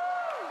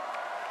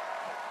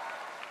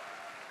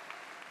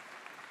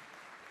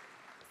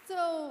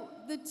 So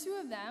the two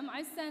of them,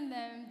 I send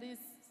them this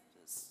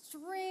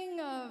string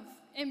of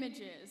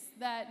images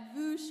that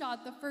Vu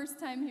shot the first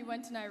time he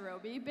went to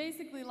Nairobi,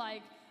 basically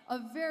like a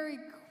very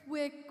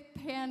quick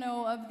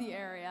pano of the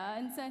area,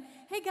 and said,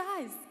 hey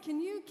guys, can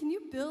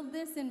you build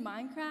this in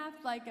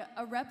Minecraft, like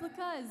a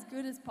replica as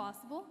good as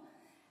possible?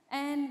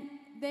 And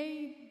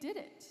they did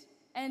it.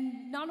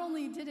 And not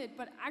only did it,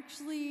 but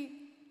actually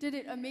did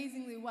it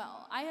amazingly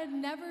well. I had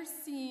never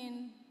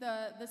seen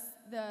the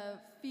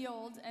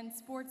field and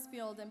sports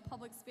field and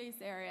public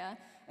space area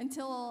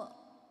until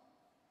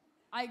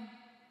I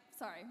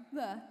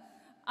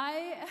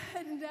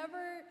had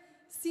never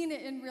seen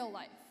it in real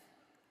life.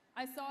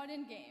 I saw it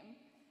in game.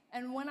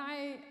 And when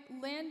I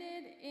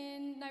landed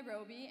in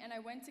Nairobi and I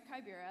went to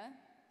Kibera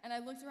and I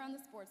looked around the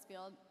sports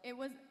field, it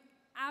was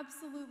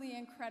absolutely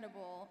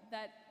incredible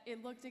that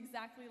it looked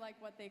exactly like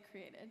what they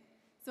created.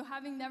 So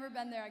having never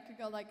been there, I could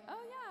go like,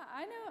 oh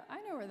yeah,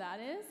 I know where that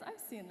is. I've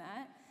seen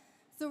that.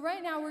 So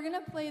right now we're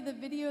gonna play the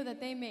video that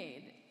they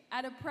made.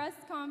 At a press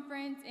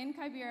conference in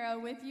Kibera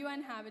with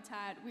UN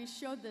Habitat, we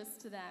showed this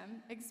to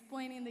them,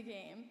 explaining the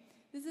game.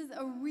 This is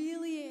a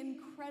really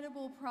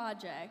incredible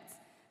project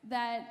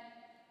that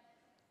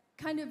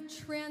kind of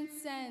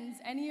transcends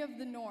any of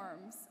the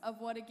norms of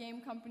what a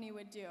game company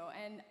would do.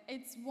 And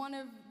it's one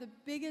of the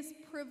biggest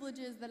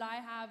privileges that I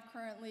have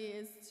currently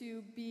is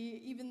to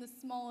be even the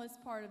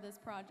smallest part of this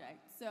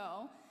project.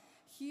 So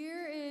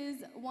here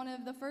is one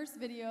of the first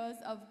videos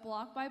of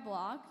block by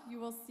block. You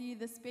will see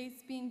the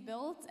space being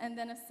built and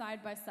then a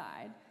side by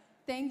side.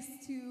 Thanks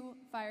to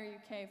Fire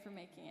UK for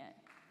making it.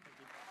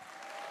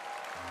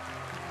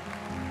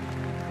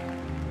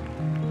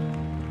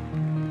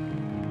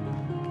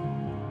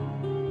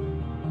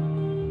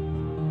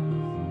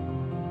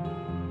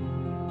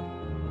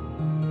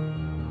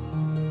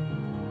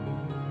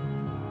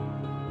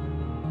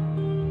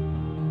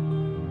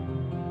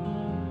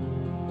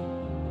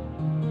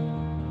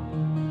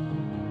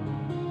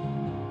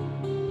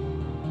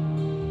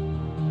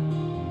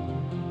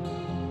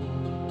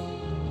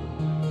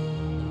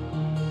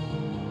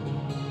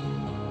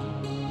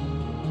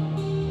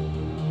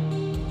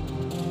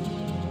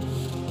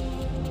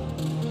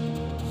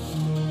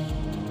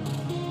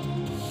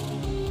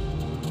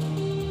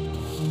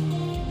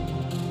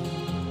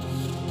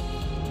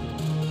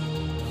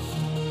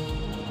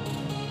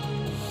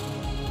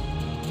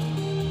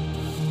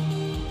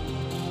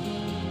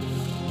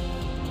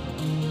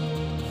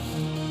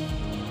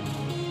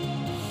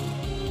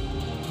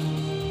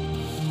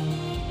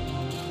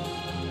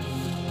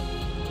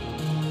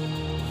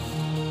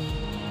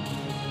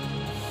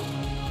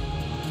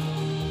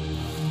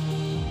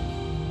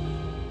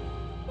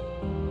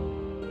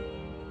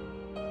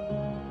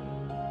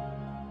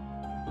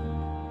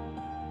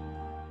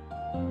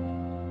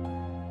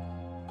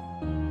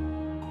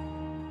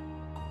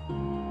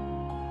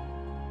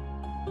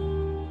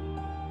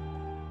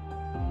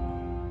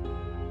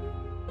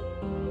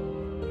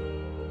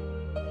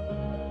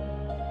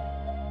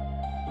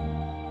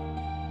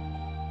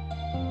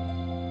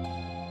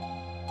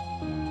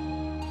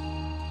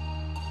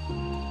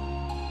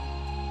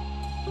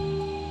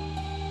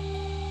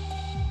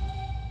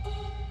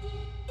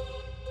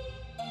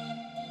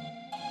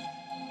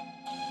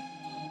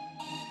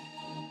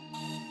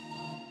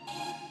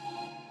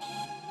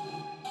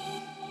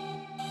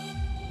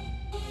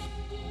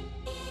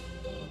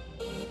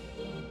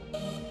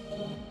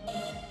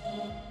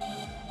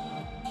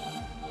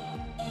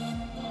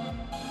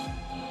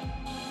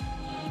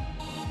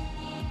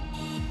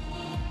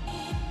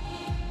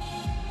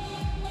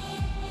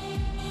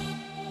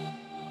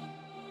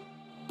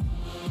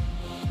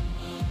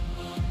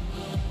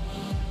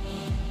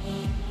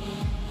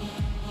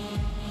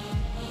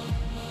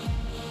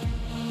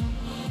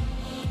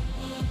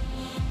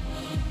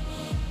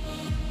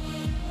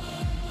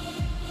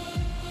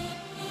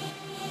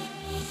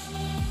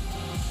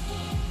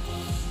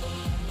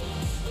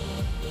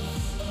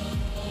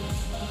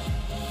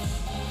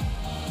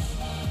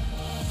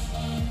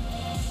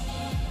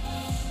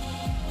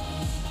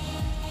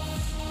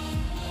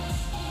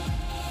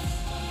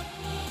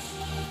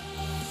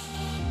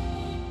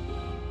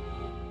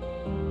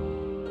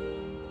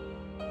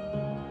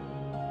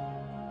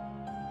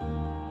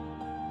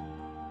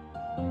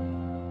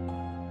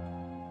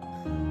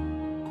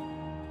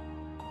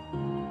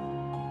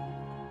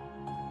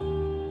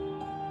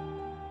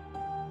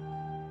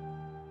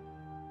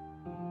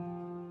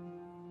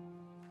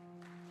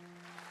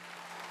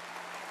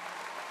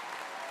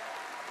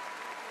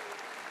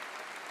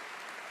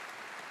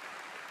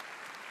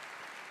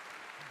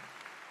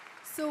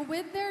 So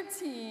with their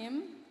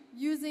team,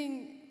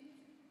 using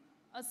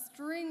a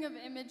string of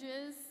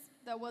images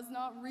that was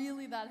not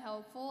really that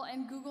helpful,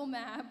 and Google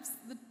Maps,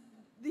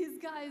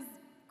 these guys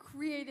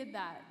created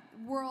that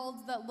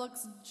world that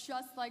looks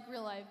just like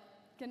real life.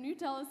 Can you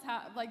tell us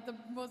how,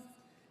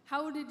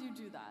 how did you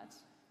do that?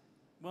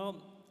 Well,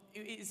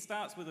 it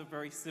starts with a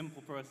very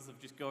simple process of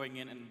just going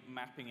in and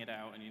mapping it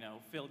out. And, you know,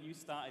 Phil, you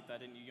started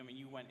that, didn't you? I mean,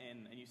 you went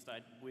in and you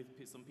started with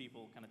some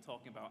people kind of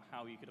talking about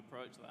how you could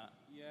approach that.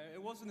 Yeah,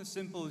 it wasn't as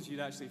simple as you'd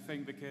actually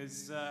think,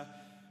 because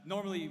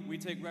normally we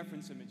take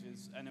reference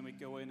images and then we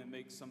go in and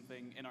make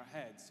something in our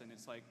heads, and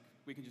it's like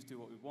we can just do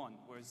what we want.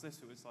 Whereas this,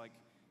 it was like,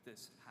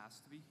 this has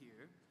to be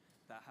here,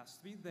 that has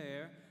to be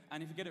there,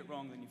 and if you get it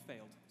wrong, then you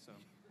failed. So.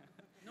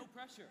 No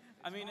pressure.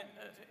 I mean,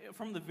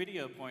 from the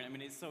video point, I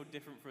mean, it's so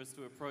different for us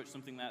to approach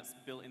something that's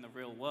built in the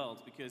real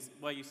world, because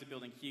we're used to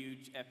building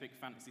huge, epic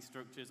fantasy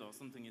structures or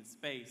something in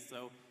space.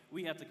 So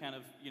we had to kind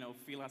of, you know,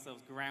 feel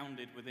ourselves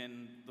grounded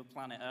within the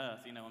planet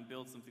Earth, you know, and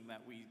build something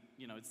that we,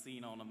 you know, had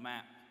seen on a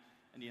map.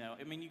 And, you know,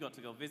 I mean, you got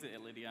to go visit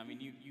it, Lydia. I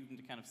mean, you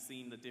kind of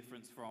seen the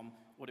difference from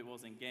what it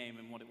was in game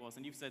and what it was.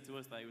 And you've said to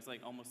us that it was like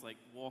almost like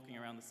walking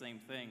around the same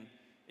thing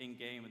in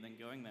game and then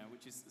going there,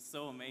 which is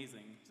so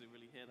amazing to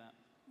really hear that.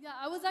 Yeah,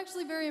 I was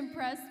actually very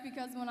impressed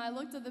because when I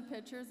looked at the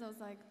pictures, I was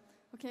like,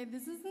 okay,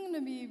 this isn't going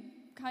to be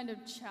kind of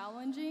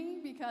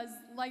challenging because,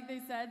 like they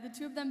said, the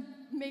two of them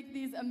make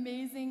these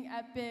amazing,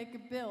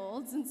 epic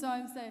builds. And so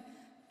I'm saying,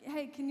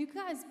 hey, can you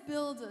guys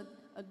build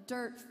a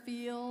dirt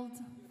field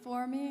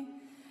for me?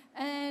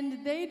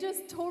 And they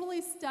just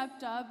totally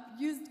stepped up,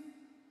 used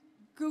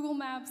Google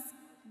Maps,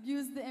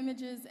 used the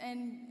images,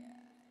 and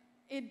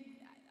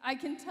I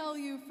can tell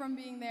you from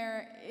being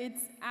there,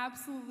 it's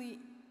absolutely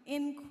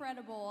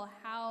incredible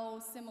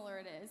how similar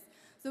it is.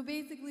 So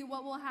basically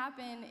what will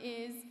happen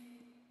is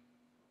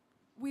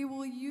we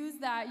will use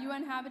that,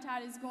 UN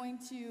Habitat is going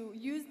to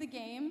use the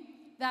game,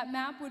 that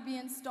map would be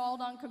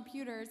installed on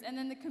computers, and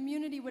then the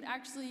community would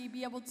actually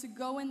be able to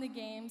go in the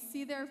game,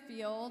 see their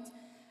field,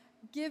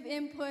 give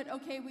input,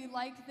 okay, we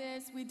like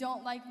this, we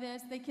don't like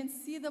this. They can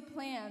see the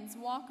plans,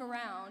 walk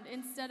around,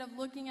 instead of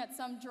looking at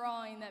some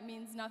drawing that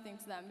means nothing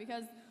to them.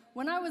 Because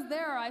when I was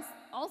there, I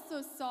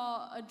also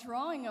saw a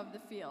drawing of the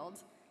field,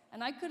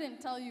 and I couldn't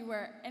tell you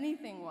where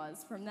anything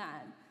was from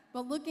that.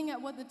 But looking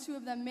at what the two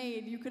of them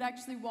made, you could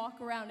actually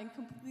walk around and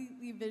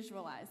completely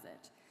visualize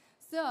it.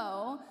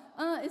 So,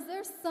 is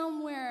there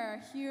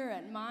somewhere here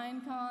at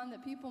MineCon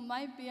that people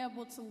might be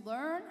able to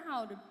learn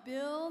how to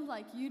build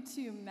like you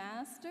two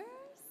masters?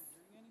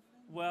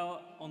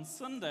 Well, on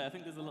Sunday, I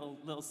think there's a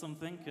little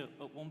something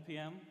at 1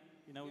 p.m.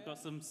 You know, we've got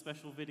some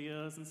special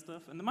videos and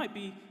stuff. And there might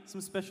be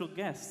some special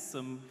guests,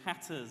 some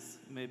hatters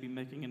maybe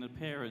making an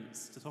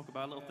appearance to talk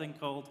about a little thing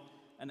called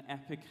an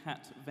epic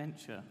hat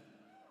venture.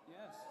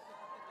 Yes.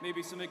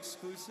 Maybe some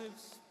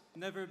exclusives,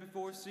 never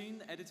before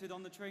seen, edited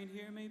on the train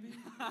here, maybe?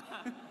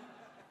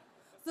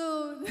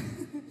 So,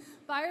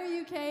 Fire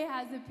UK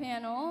has a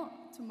panel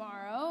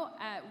tomorrow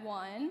at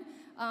 1.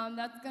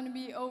 That's going to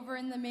be over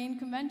in the main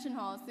convention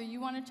hall, so you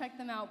want to check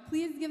them out.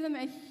 Please give them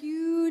a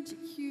huge,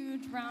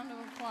 huge round of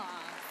applause.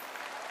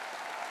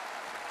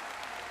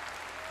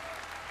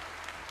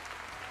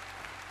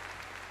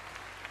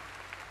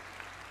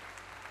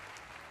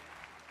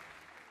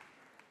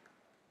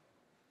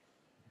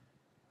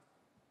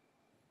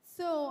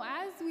 So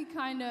as we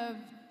kind of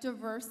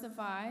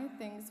diversify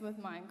things with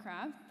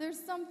Minecraft, there's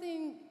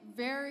something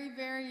very,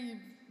 very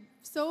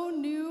so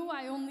new,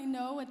 I only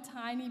know a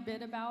tiny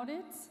bit about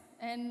it.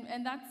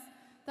 And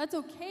that's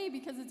okay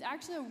because it's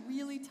actually a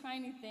really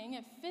tiny thing.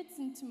 It fits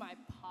into my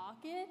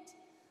pocket.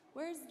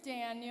 Where's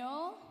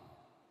Daniel?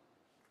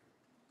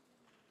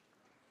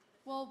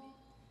 Well,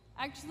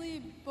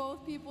 actually,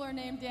 both people are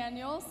named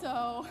Daniel,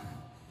 so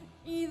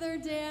either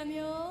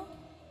Daniel.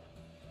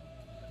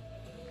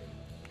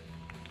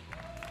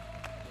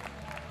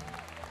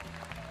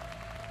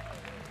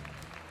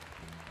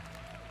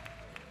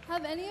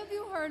 Have any of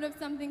you heard of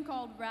something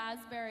called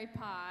Raspberry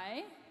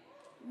Pi?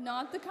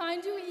 Not the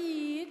kind you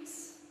eat,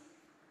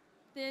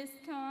 this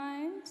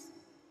kind.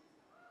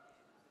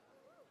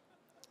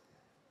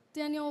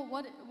 Daniel,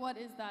 what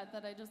is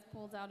that I just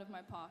pulled out of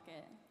my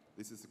pocket?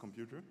 This is a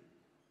computer?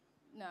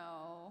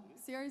 No,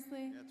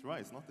 seriously? Yeah, try,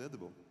 it's not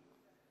edible.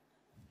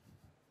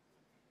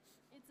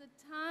 It's a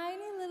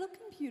tiny little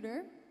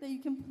computer that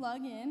you can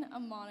plug in a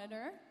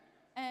monitor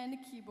and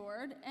a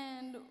keyboard,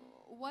 and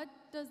what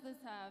does this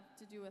have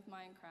to do with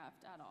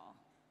Minecraft at all?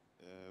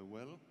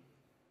 Well,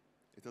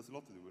 it has a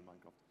lot to do with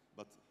Minecraft.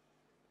 But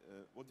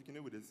what you can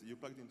do with this, you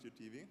plug it into your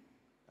TV,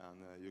 and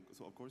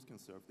so of course you can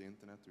surf the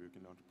internet, or you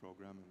can learn to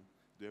program and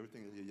do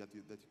everything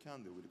that you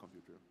can do with the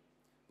computer.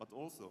 But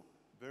also,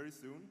 very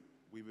soon,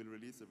 we will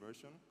release a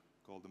version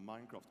called the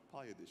Minecraft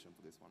Pi edition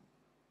for this one.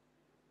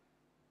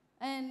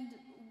 And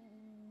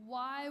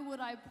why would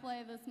I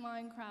play this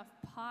Minecraft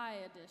Pi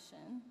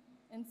edition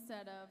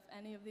instead of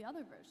any of the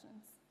other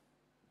versions?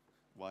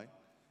 Why?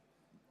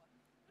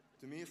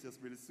 To me, it's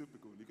just really super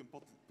cool. You can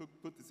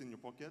put this in your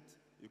pocket,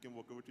 you can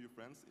walk over to your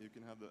friends, you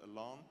can have a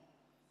LAN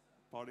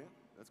party,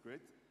 that's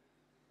great.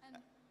 And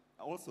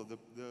also, the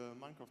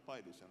Minecraft Pi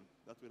edition,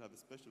 that will have a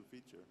special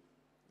feature,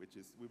 which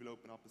is we will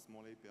open up a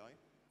small API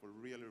for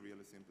really,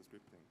 really simple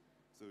scripting.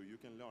 So you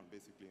can learn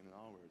basically in an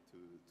hour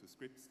to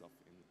script stuff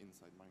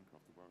inside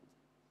Minecraft world.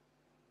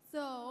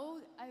 So,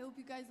 I hope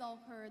you guys all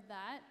heard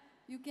that.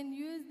 You can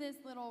use this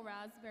little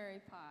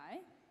Raspberry Pi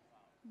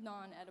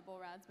non-edible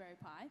Raspberry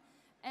Pi,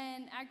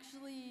 and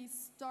actually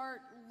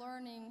start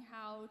learning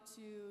how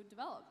to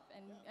develop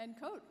and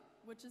code,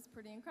 which is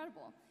pretty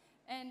incredible.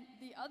 And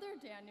the other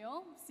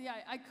Daniel, see,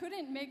 I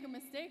couldn't make a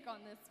mistake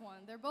on this one.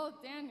 They're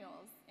both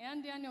Daniels,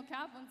 and Daniel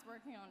Kaplan's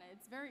working on it.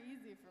 It's very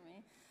easy for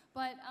me.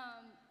 But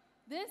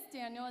this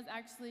Daniel is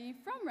actually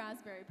from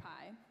Raspberry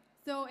Pi.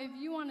 So if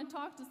you want to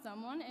talk to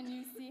someone and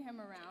you see him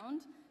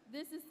around,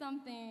 this is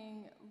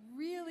something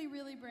really,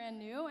 really brand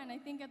new. And I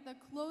think at the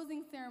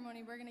closing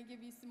ceremony, we're going to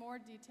give you some more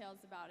details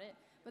about it.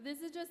 But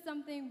this is just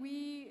something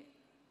we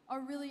are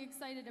really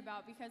excited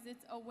about because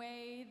it's a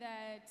way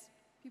that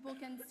people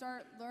can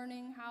start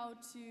learning how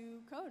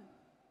to code.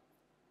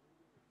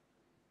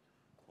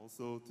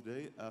 Also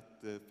today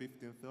at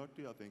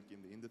 15:30, I think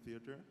in the Indie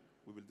Theater,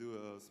 we will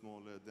do a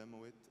small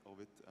demo of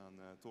it and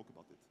talk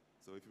about it.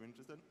 So if you're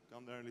interested,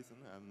 come there, listen,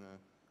 and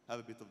have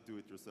a bit of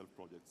do-it-yourself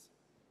projects.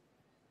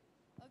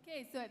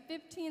 Okay, so at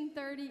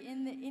 15:30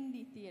 in the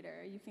Indie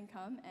Theater, you can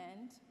come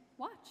and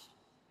watch.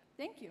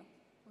 Thank you.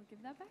 We'll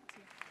give that back to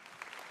you.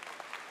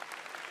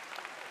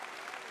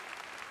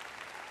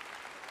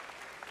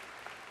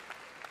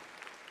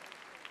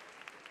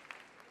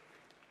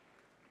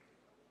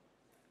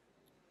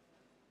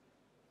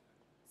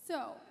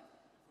 So,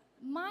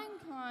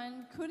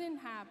 MineCon couldn't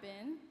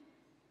happen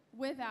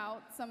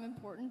without some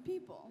important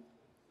people.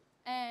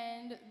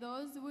 And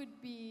those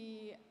would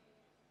be,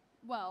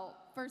 well,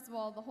 first of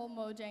all, the whole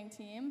Mojang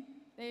team.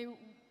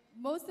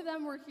 Most of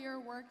them were here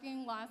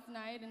working last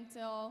night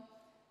until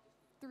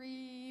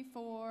 3,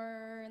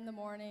 4 in the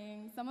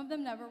morning. Some of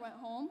them never went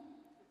home,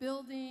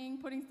 building,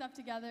 putting stuff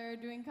together,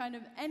 doing kind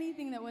of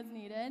anything that was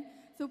needed.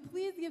 So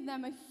please give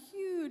them a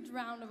huge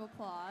round of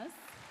applause.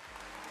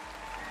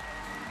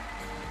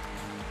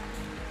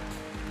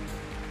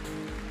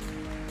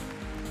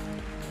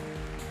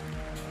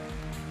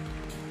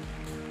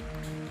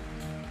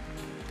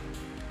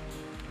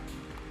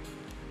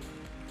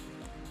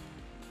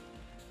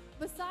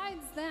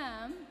 Besides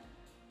them,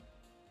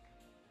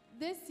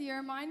 this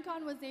year,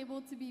 MineCon was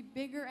able to be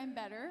bigger and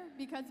better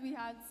because we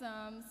had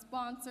some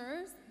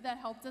sponsors that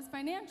helped us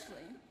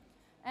financially.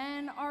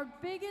 And our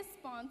biggest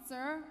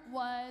sponsor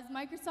was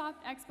Microsoft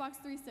Xbox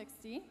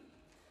 360.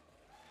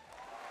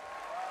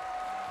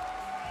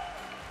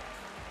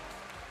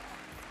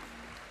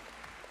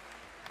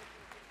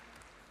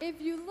 If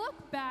you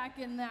look back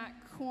in that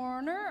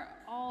corner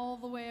all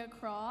the way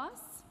across,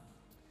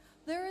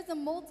 there is a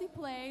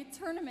multiplayer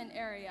tournament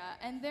area,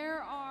 and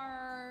there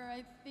are,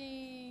 I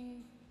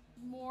think,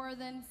 more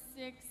than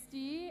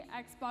 60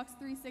 Xbox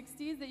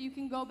 360s that you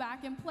can go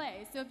back and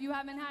play. So if you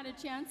haven't had a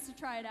chance to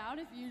try it out,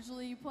 if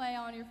usually you play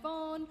on your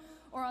phone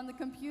or on the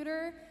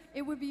computer,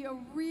 it would be a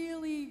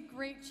really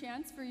great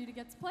chance for you to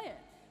get to play it.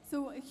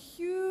 So a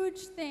huge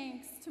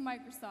thanks to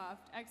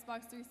Microsoft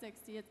Xbox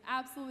 360. It's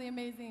absolutely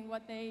amazing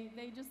what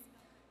they just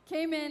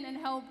came in and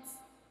helped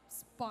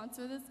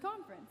sponsor this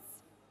conference.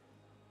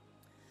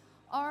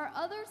 Our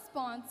other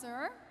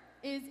sponsor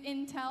is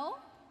Intel.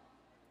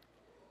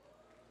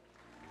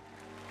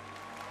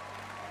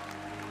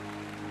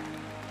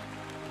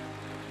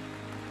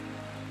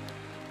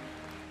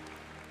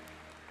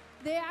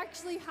 They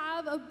actually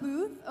have a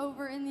booth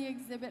over in the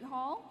exhibit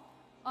hall,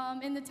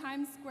 in the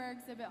Times Square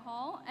exhibit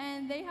hall,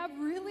 and they have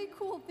really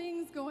cool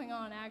things going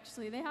on,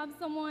 actually. They have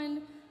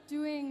someone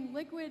doing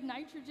liquid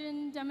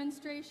nitrogen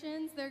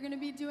demonstrations. They're going to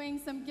be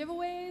doing some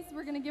giveaways.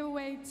 We're going to give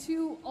away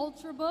 2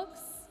 Ultrabooks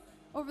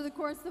over the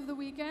course of the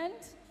weekend,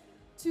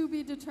 to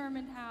be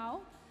determined how.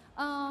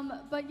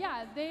 But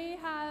yeah, they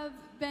have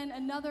been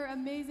another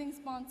amazing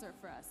sponsor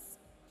for us.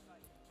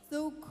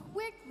 So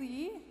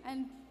quickly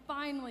and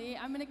finally,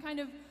 I'm going to kind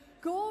of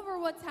go over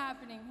what's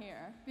happening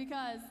here,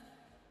 because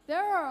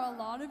there are a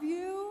lot of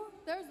you,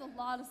 there's a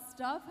lot of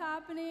stuff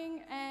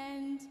happening,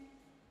 and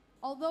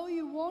although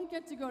you won't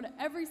get to go to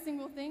every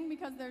single thing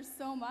because there's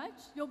so much,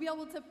 you'll be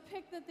able to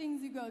pick the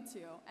things you go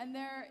to, and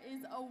there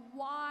is a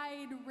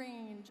wide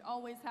range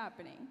always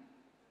happening.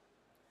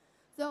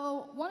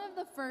 So one of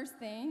the first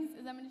things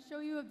is I'm going to show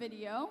you a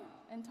video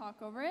and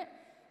talk over it.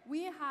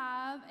 We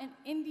have an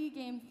indie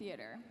game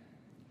theater.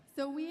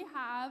 So we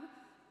have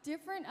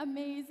different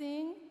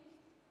amazing,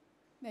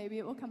 maybe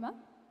it will come up.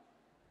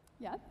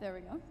 Yeah, there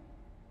we go.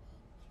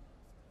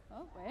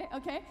 Oh, wait,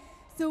 okay.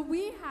 So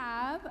we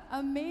have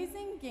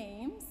amazing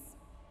games.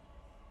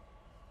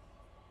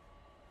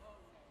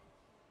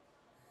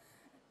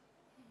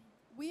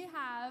 We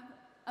have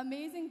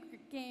amazing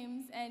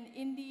games and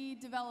indie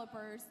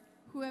developers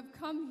who have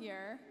come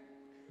here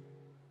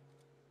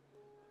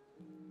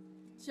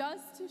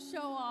just to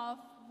show off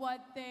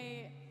what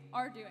they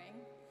are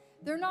doing.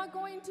 They're not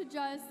going to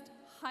just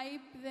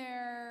hype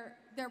their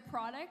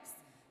products.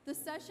 The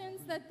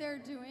sessions that they're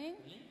doing,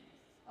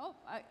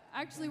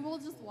 actually, we'll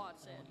just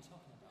watch it.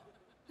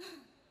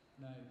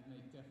 No,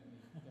 definitely.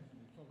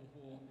 Probably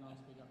for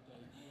last big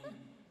update.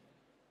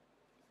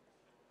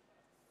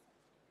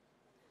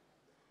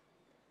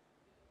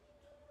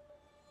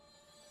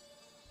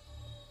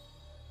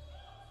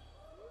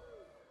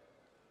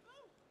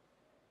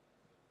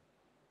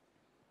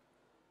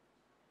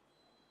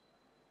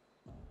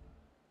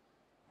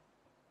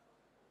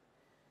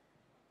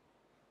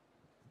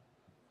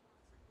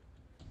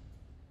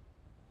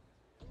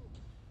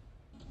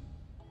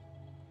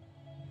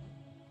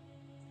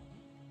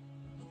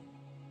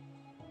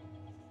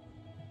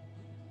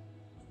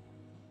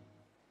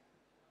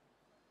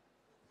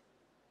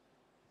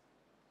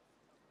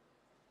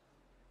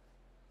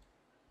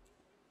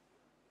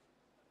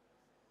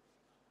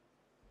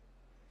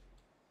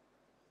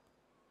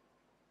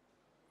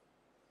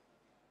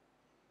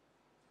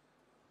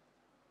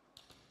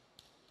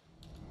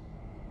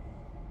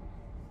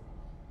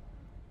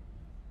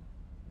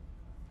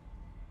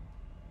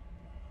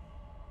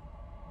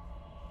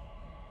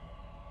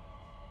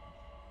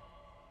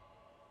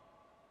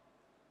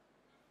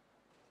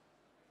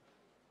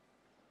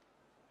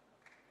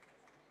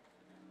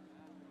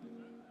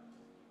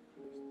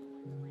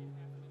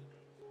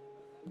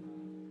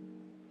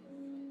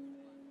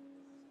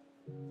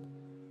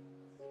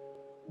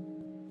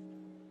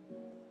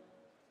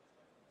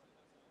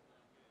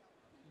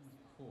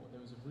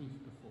 there was a roof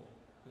before.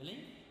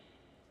 Really?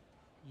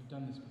 You've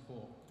done this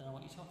before. Don't know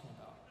what you're talking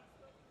about.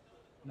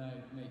 No,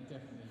 mate,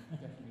 definitely,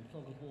 definitely.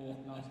 Fog of War,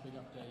 nice big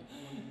update.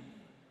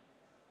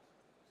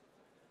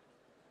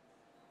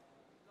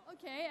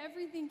 Okay,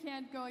 everything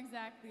can't go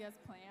exactly as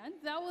planned.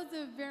 That was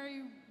a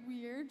very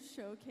weird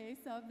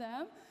showcase of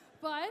them.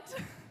 But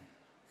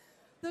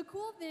the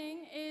cool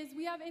thing is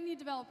we have indie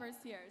developers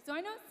here. So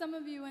I know some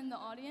of you in the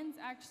audience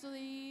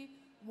actually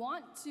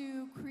want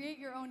to create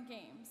your own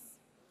games.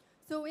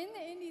 So in the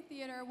indie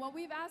theater, what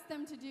we've asked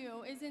them to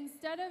do is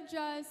instead of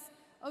just,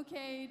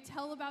 okay,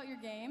 tell about your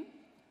game,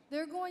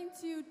 they're going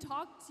to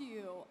talk to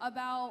you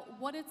about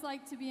what it's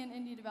like to be an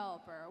indie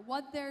developer,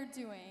 what they're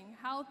doing,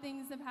 how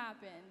things have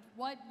happened,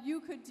 what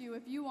you could do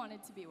if you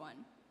wanted to be one.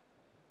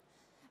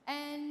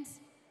 And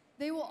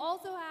they will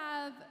also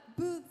have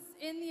booths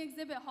in the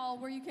exhibit hall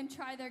where you can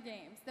try their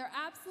games. They're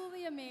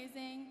absolutely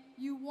amazing.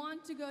 You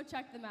want to go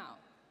check them out.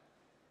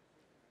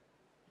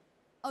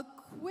 A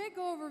quick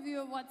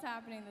overview of what's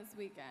happening this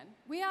weekend.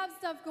 We have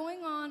stuff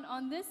going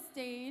on this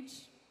stage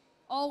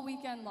all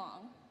weekend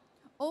long.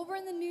 Over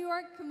in the New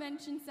York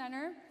Convention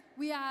Center,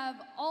 we have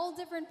all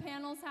different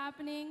panels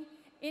happening.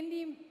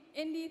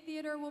 Indie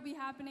theater will be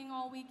happening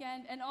all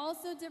weekend, and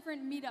also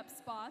different meetup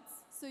spots,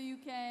 so you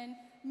can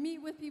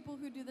meet with people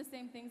who do the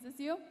same things as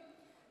you.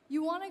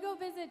 You want to go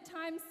visit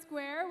Times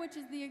Square, which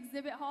is the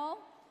exhibit hall.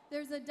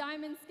 There's a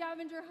diamond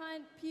scavenger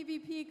hunt,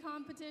 PvP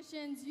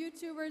competitions,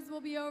 YouTubers will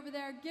be over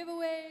there,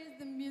 giveaways,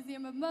 the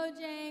Museum of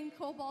Mojang,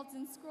 Cobalt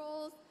and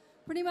Scrolls,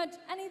 pretty much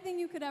anything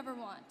you could ever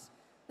want.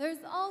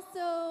 There's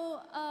also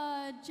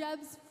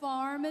Jeb's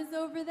Farm is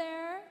over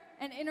there,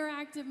 an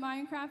interactive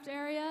Minecraft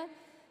area.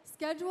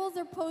 Schedules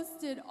are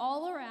posted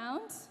all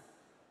around.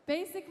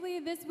 Basically,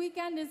 this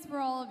weekend is for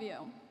all of you.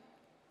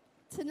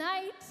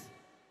 Tonight,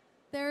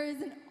 there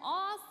is an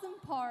awesome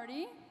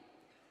party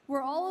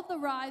where all of the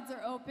rides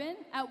are open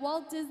at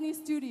Walt Disney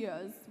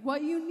Studios.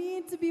 What you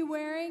need to be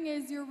wearing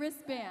is your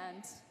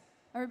wristband.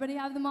 Everybody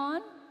have them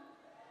on?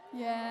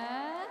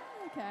 Yeah?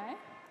 Okay.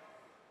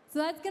 So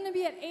that's going to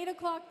be at 8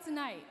 o'clock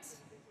tonight.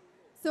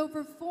 So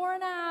for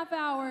 4.5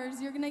 hours,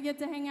 you're going to get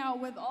to hang out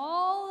with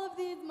all of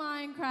these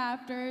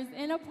Minecrafters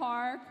in a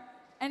park,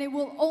 and it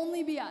will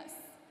only be us.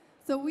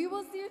 So we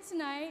will see you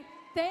tonight.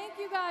 Thank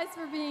you guys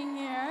for being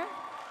here.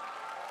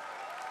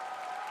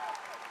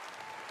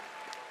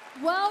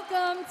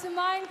 Welcome to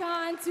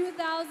MineCon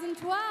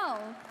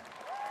 2012.